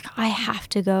 And I was like, I have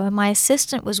to go. And my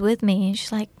assistant was with me. And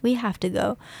she's like, we have to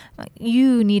go. Like,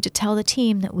 you need to tell the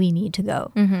team that we need to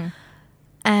go.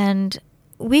 And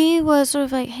we were sort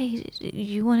of like, hey,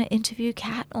 you want to interview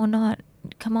Kat or not?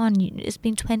 Come on, it's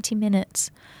been 20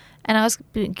 minutes. And I was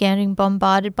getting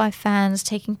bombarded by fans,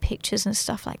 taking pictures and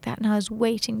stuff like that. And I was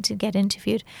waiting to get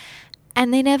interviewed.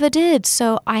 And they never did.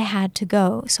 So I had to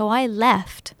go. So I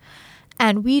left.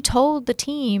 And we told the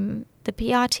team, the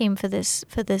PR team for this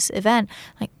event,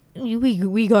 like,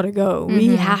 we gotta go.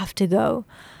 We have to go.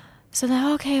 So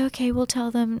they're okay, we'll tell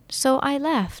them. So I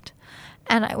left,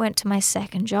 and I went to my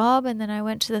second job, and then I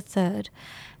went to the third.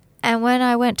 And when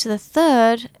I went to the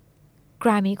third,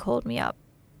 Grammy called me up,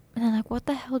 and they're like, what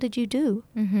the hell did you do?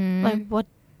 Like, what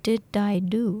did I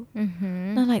do?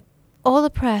 And I'm like, all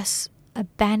the press are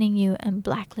banning you and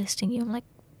blacklisting you. I'm like,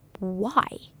 why?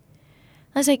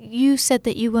 I was like, you said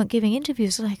that you weren't giving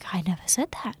interviews. I was like, I never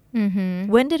said that.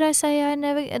 When did I say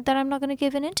that I'm not going to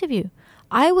give an interview?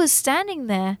 I was standing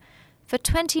there for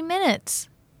 20 minutes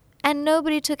and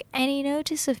nobody took any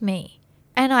notice of me.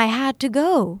 And I had to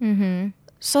go.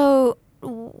 So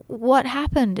what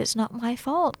happened? It's not my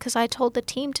fault, because I told the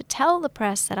team to tell the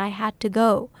press that I had to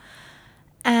go.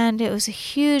 And it was a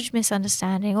huge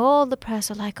misunderstanding. All the press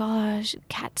are like, oh,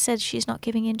 Kat said she's not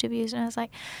giving interviews. And I was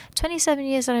like, 27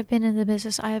 years that I've been in the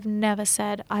business, I have never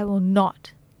said I will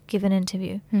not give an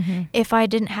interview. If I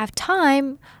didn't have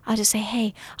time, I'll just say,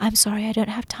 hey, I'm sorry, I don't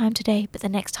have time today, but the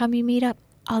next time you meet up,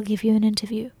 I'll give you an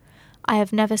interview. I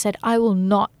have never said I will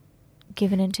not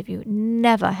give an interview.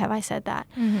 Never have I said that.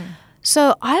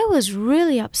 So I was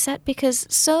really upset, because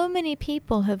so many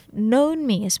people have known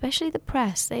me, especially the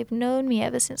press. They've known me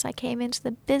ever since I came into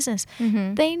the business.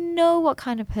 They know what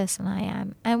kind of person I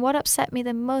am. And what upset me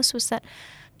the most was that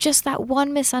just that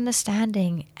one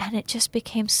misunderstanding, and it just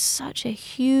became such a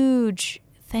huge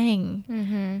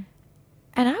thing.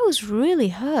 And I was really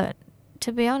hurt,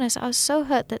 to be honest. I was so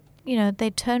hurt that,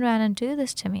 they'd turn around and do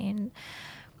this to me. And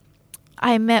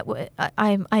I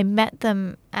met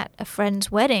them at a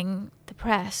friend's wedding, the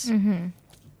press, and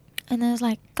they was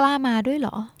like, กล้ามาด้วยเหร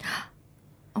อ?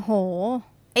 โอ้โห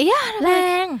Yeah, แร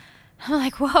ง I'm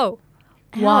like, whoa,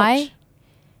 why?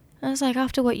 I was like,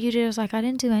 after what you did, I was like, I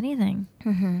didn't do anything.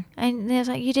 And they was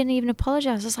like, you didn't even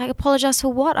apologize. I was like, apologize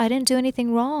for what? I didn't do anything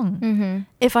wrong.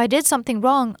 If I did something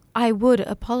wrong, I would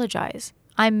apologize.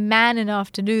 I'm man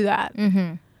enough to do that.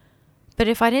 But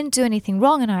if I didn't do anything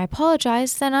wrong and I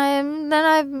apologize, then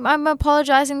I'm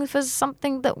apologizing for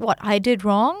something that I did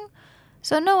wrong.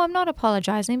 So no, I'm not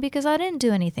apologizing because I didn't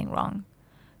do anything wrong.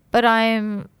 But I'm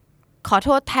ขอโท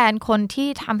ษแทนคนที่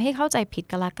ทำให้เข้าใจผิด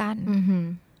กันละกัน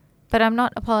But I'm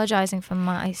not apologizing for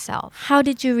myself. How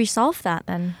did you resolve that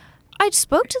then? I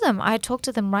spoke to them. I talked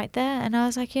to them right there, and I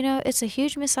was like, it's a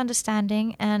huge misunderstanding,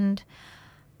 and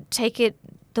take it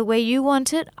the way you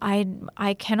want it.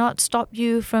 I cannot stop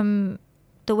you from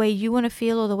the way you want to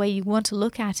feel or the way you want to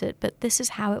look at it, but this is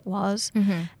how it was.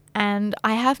 And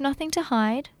I have nothing to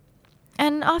hide.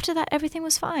 And after that, everything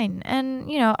was fine. And,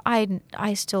 you know,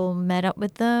 I still met up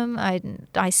with them.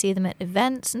 I see them at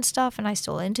events and stuff, and I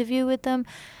still interview with them.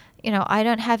 You know, I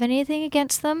don't have anything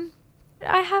against them.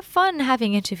 I have fun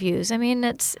having interviews. I mean,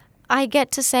 I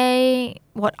get to say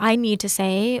what I need to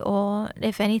say, or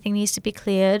if anything needs to be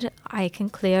cleared, I can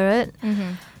clear it.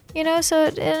 You know, so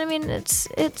I mean,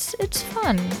 it's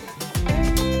fun.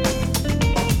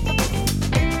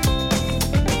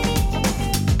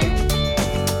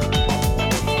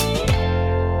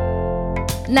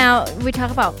 Now we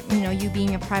talk about, you know, you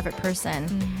being a private person.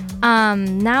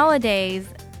 Nowadays,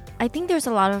 I think there's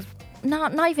a lot of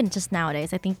not even just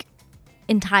nowadays. I think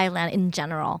in Thailand in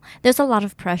general, there's a lot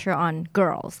of pressure on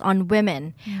girls, on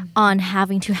women, on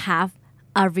having to have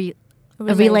a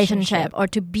relationship or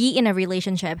to be in a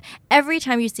relationship. Every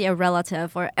time you see a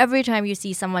relative or every time you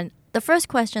see someone, the first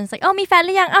question is like, "Oh, มีแฟนห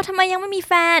รือยัง? ทำไมยังไม่มี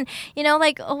แฟน?" You know,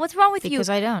 like, "Oh, what's wrong with you?"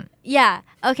 Because I don't. Yeah.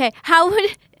 Okay. How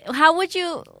would you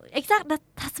exactly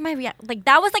that's my reaction. Like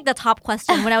that was like the top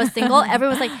question when I was single.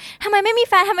 Everyone was like, ทำไมไม่มี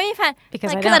แฟน?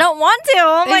 Because I don't want to.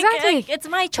 I'm exactly. Like, it's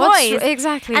my choice.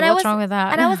 Exactly. What's wrong with that?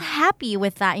 And I was happy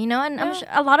with that, you know. And I'm sure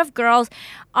a lot of girls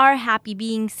are happy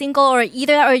being single, or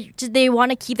either or they want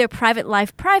to keep their private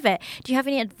life private. Do you have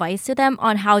any advice to them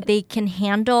on how they can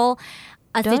handle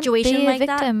a situation like that? Don't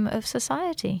be a victim of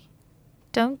society.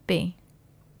 Don't be.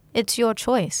 It's your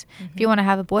choice. If you want to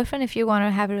have a boyfriend, if you want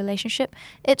to have a relationship,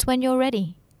 it's when you're ready.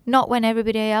 Not when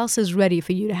everybody else is ready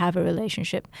for you to have a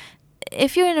relationship.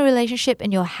 If you're in a relationship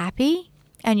and you're happy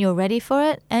and you're ready for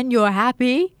it and you're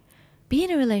happy, be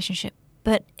in a relationship.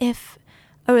 But if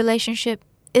a relationship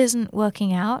isn't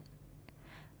working out,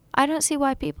 I don't see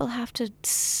why people have to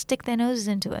stick their noses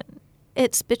into it.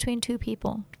 It's between two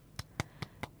people.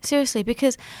 Seriously,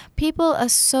 because people are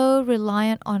so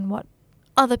reliant on what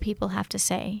other people have to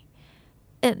say.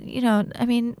 You know, I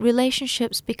mean,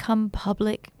 relationships become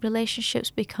public,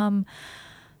 relationships become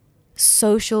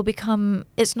social,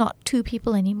 it's not two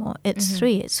people anymore. It's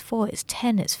 3, it's 4, it's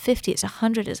 10, it's 50, it's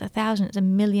 100, it's 1,000, it's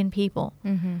 1,000,000 people.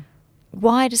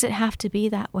 Why does it have to be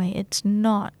that way? It's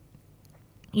not.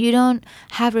 You don't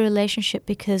have a relationship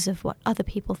because of what other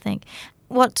people think.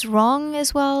 What's wrong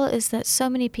as well is that so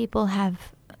many people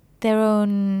have their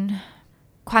own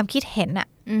ความคิดเห็น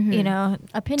you know,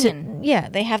 opinion.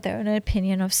 They have their own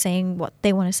opinion of saying what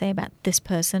they want to say about this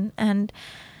person, and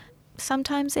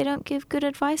sometimes they don't give good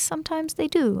advice, sometimes they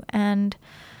do, and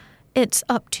it's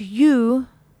up to you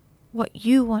what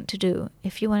you want to do.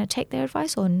 If you want to take their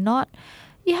advice or not,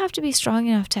 you have to be strong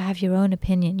enough to have your own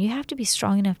opinion. You have to be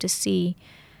strong enough to see,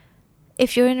 if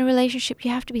you're in a relationship,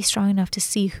 you have to be strong enough to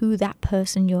see who that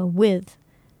person you're with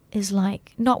is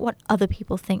like, not what other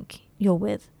people think you're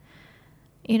with.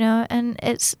 You know, and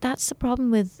that's the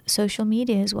problem with social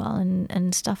media as well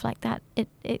and stuff like that.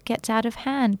 It gets out of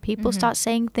hand. People start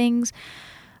saying things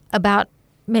about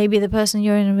maybe the person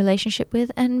you're in a relationship with,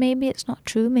 and maybe it's not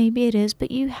true, maybe it is, but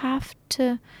you have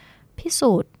to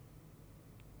pisod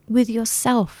with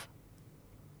yourself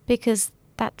because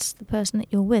that's the person that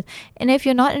you're with. And if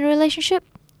you're not in a relationship,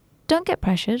 don't get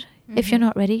pressured. If you're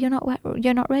not ready, you're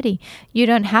not ready. You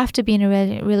don't have to be in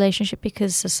a relationship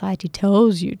because society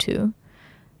tells you to.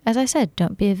 As I said,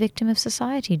 don't be a victim of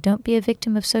society. Don't be a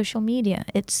victim of social media.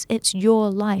 It's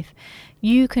your life.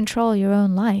 You control your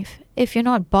own life. If you're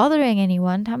not bothering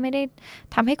anyone, ทำ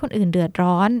ให้คนอื่นเดือด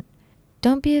ร้อน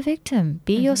don't be a victim.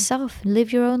 Be yourself. Live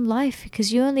your own life because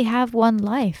you only have one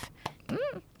life.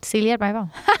 ซีเรียสไปเปล่า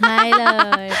ไม่เล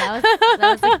ย that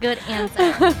was a good answer.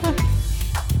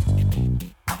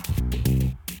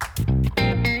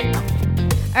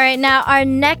 All right, now our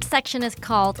next section is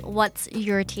called What's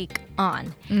Your Take On?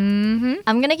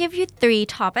 I'm going to give you 3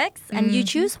 topics and you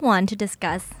choose one to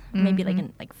discuss, maybe like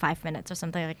in 5 minutes or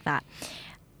something like that.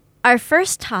 Our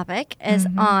first topic is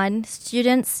on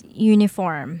students'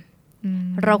 uniform.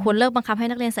 เราควรเลิกบังคับให้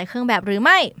นักเรียนใส่เครื่องแบบหรือไ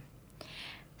ม่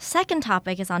Second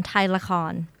topic is on Thai ละค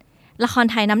ร ละคร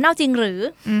ไทยน้ำเน่าจริงหรือ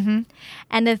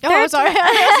And the third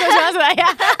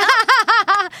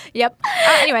Yep.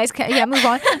 Anyways, move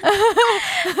on.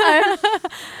 Our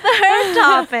third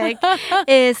topic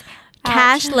is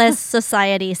cashless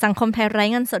society สังคมไทยไร้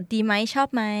เงินสดดีไหมชอบ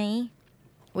ไหม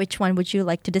Which one would you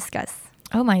like to discuss?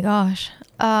 Oh my gosh.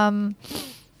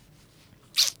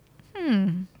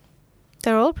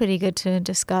 They're all pretty good to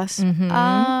discuss.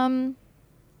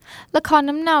 ละคร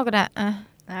น้ำเน่าก็ได้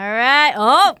All right.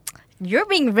 Oh, you're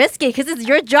being risky because it's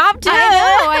your job too.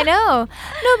 I know.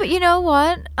 No, but you know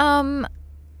what?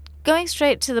 Going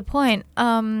straight to the point,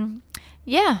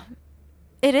 Yeah,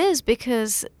 it is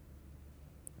because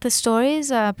the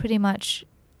stories are pretty much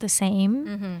the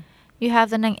same. You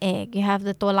have the nang egg, you have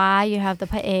the tolai, you have the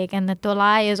pa egg, and the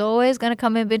tolai is always going to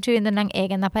come in between the nang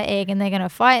egg and the pa egg, and they're going to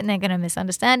fight and they're going to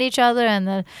misunderstand each other, and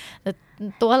the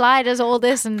tolai does all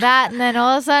this and that, and then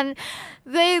all of a sudden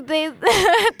they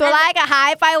tolai ka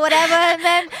hai pai whatever, and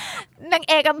then nang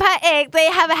egg and pa egg they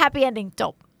have a happy ending.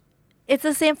 Jop. It's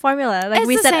the same formula like It's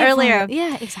we the said same earlier. formula.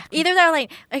 Yeah, exactly. Either they're like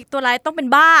ตัวร้ายต้องเป็น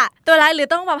บ้าตัวร้ายหรือ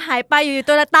ต้องแบบหายไปอยู่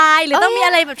ตัวตายหรือต้องมีอ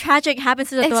ะไรแบบ tragic happens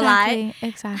to the ตัวร้าย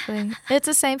Exactly. It's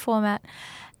the same format.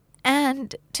 And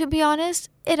to be honest,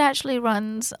 it actually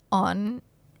runs on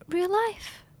real life.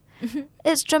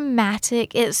 It's dramatic.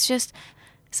 It's just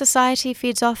society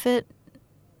feeds off it.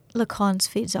 Lacons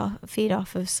feed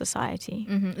off of society.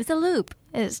 It's a loop.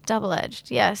 It's double-edged.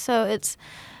 Yeah, so it's...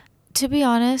 To be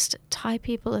honest, Thai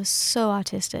people are so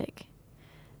artistic.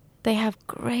 They have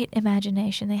great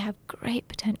imagination. They have great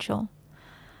potential.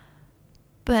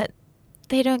 But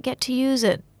they don't get to use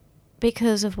it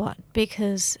because of what?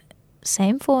 Because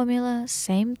same formula,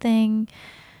 same thing.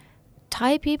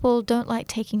 Thai people don't like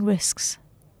taking risks.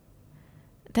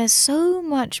 There's so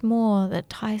much more that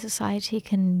Thai society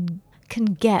can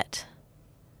get,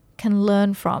 can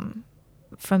learn from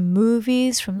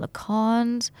movies, from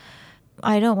lacons.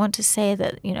 I don't want to say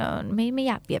that, ไม่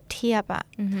อยากเปรียบเทียบอะ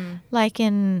like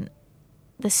in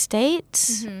the States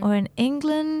or in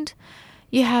England,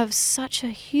 you have such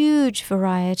a huge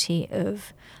variety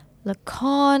of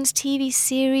lacons, TV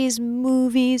series,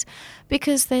 movies,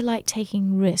 because they like taking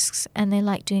risks and they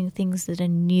like doing things that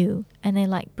are new and they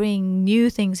like bringing new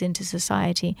things into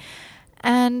society.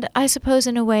 And I suppose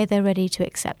in a way they're ready to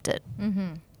accept it.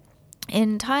 In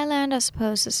Thailand, I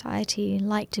suppose society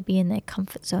like to be in their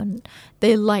comfort zone.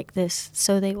 They like this,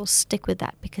 so they will stick with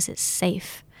that because it's safe.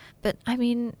 But I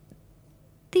mean,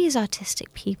 these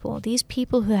artistic people, these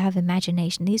people who have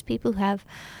imagination, these people who have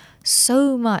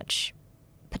so much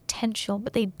potential,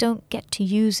 but they don't get to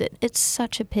use it. It's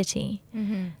such a pity.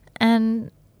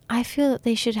 And I feel that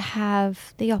they should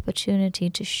have the opportunity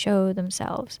to show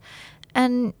themselves.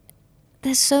 And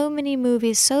there's so many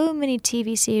movies, so many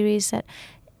TV series that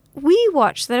we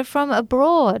watch that are from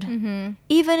abroad,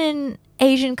 even in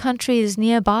Asian countries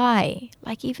nearby.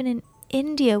 Like even in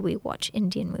India, we watch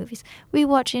Indian movies. We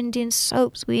watch Indian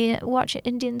soaps. We watch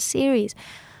Indian series.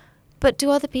 But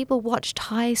do other people watch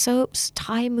Thai soaps,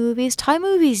 Thai movies? Thai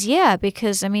movies, yeah,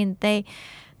 because, I mean,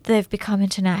 they've become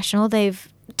international. They've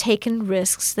taken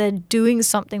risks. They're doing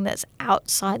something that's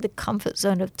outside the comfort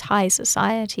zone of Thai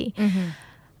society.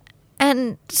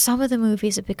 And some of the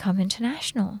movies have become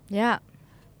international. Yeah.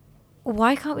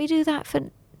 Why can't we do that for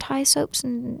Thai soaps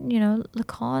and,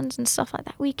 lacons and stuff like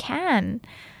that? We can.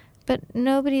 But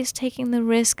nobody's taking the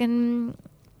risk, and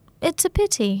it's a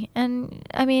pity. And,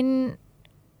 I mean,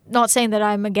 not saying that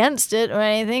I'm against it or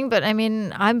anything, but, I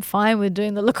mean, I'm fine with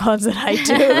doing the lacons that I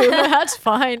do. That's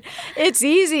fine. It's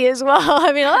easy as well.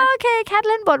 I mean, okay,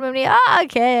 Catalan bought me.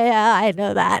 Okay, yeah, I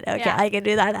know that. Okay, yeah. I can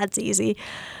do that. That's easy.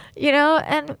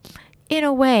 And in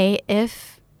a way,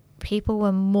 if people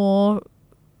were more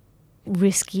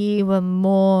risky, were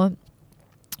more,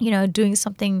 doing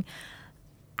something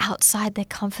outside their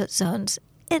comfort zones,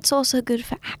 it's also good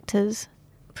for actors.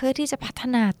 เพื่อที่จะพัฒ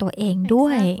นาตัวเองด้ว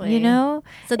ย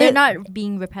So they're not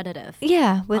being repetitive.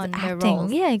 Yeah, with on acting. Their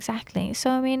roles. Yeah, exactly. So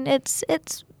I mean, it's.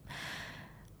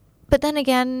 But then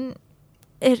again,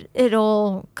 it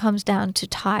all comes down to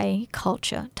Thai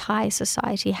culture, Thai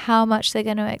society, how much they're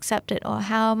going to accept it, or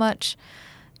how much,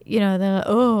 they're like,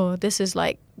 oh, this is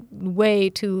like way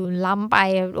too ล้ำไป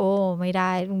oh ไม่ไ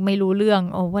ด้ไม่รู้เรื่อง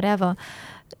or whatever.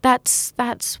 That's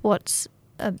what's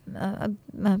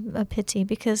a pity,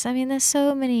 because I mean there's so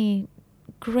many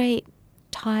great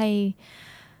Thai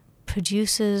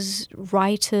producers,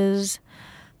 writers,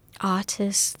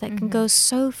 artists that can go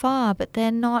so far, but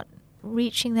they're not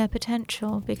reaching their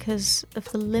potential because of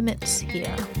the limits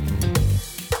here.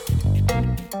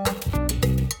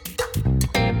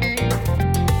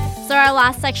 So our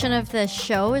last section of the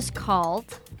show is called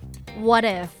What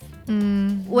If,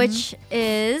 which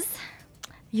is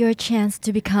your chance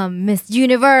to become Miss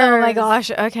Universe. Oh my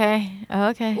gosh, okay.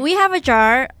 We have a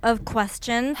jar of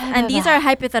questions, and these are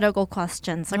hypothetical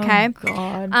questions, okay?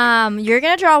 Oh God. You're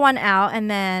going to draw one out and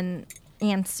then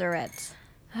answer it.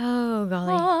 Oh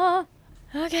golly.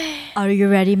 Okay. Are you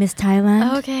ready, Miss Thailand?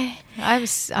 Okay.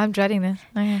 I'm dreading this.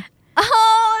 Okay.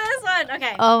 Oh, this one.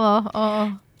 Okay.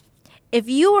 Oh. If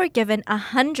you were given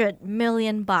 100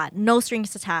 million baht, no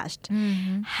strings attached,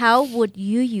 how would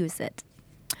you use it?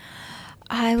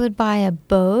 I would buy a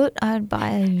boat, I'd buy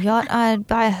a yacht, I'd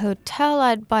buy a hotel,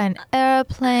 I'd buy an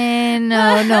airplane.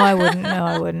 No, I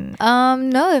wouldn't.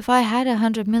 No, if I had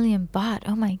 100 million baht,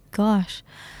 oh my gosh,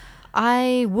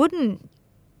 I wouldn't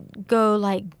go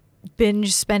like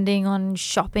binge spending on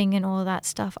shopping and all that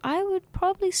stuff. I would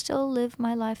probably still live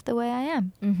my life the way I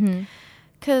am.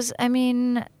 Because, I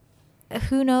mean,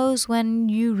 who knows when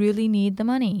you really need the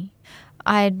money.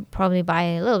 I'd probably buy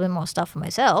a little bit more stuff for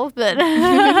myself, but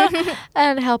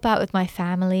and help out with my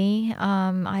family.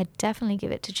 I'd definitely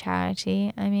give it to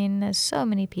charity. I mean, there's so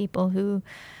many people who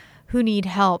need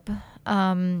help.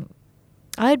 I'd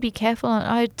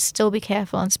still be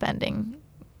careful on spending.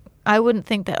 I wouldn't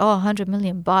think that 100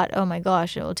 million baht, oh my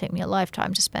gosh, it will take me a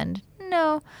lifetime to spend.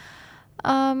 No.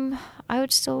 I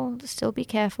would still be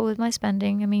careful with my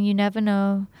spending. I mean, you never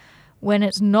know when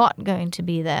it's not going to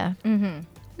be there.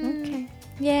 Okay.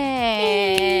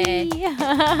 Yay!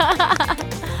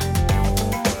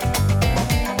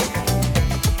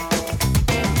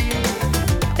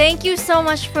 Thank you so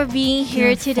much for being here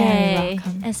You're today, very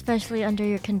welcome. Especially under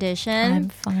your condition. I'm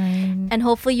fine. And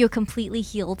hopefully you're completely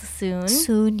healed soon.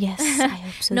 Soon, yes. I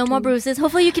hope so No too. more bruises.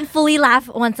 Hopefully you can fully laugh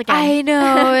once again. I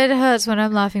know, it hurts when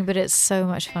I'm laughing, but it's so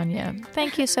much fun, yeah.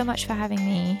 Thank you so much for having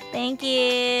me. Thank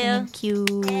you. Thank you.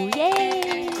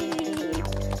 Yay!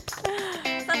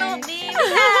 สนุกดีพี่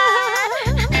แค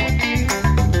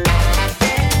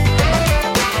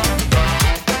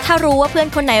ท ถ้ารู้ว่าเพื่อน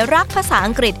คนไหนรักภาษา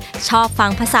อังกฤษชอบฟั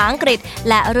งภาษาอังกฤษ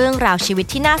และเรื่องราวชีวิต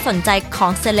ที่น่าสนใจขอ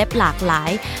งเซเลบหลากหลา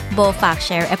ยโบฝากแช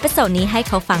ร์เอพิโซดนี้ให้เ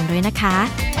ขาฟังด้วยนะคะ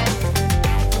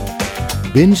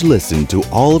Binge listen to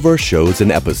all of our shows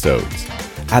and episodes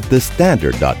at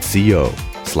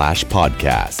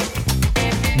thestandard.co/podcast.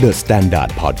 The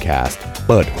Standard Podcast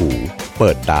เปิดหูเปิ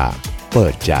ดตาเปิ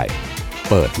ดใจ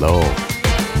เปิดโลก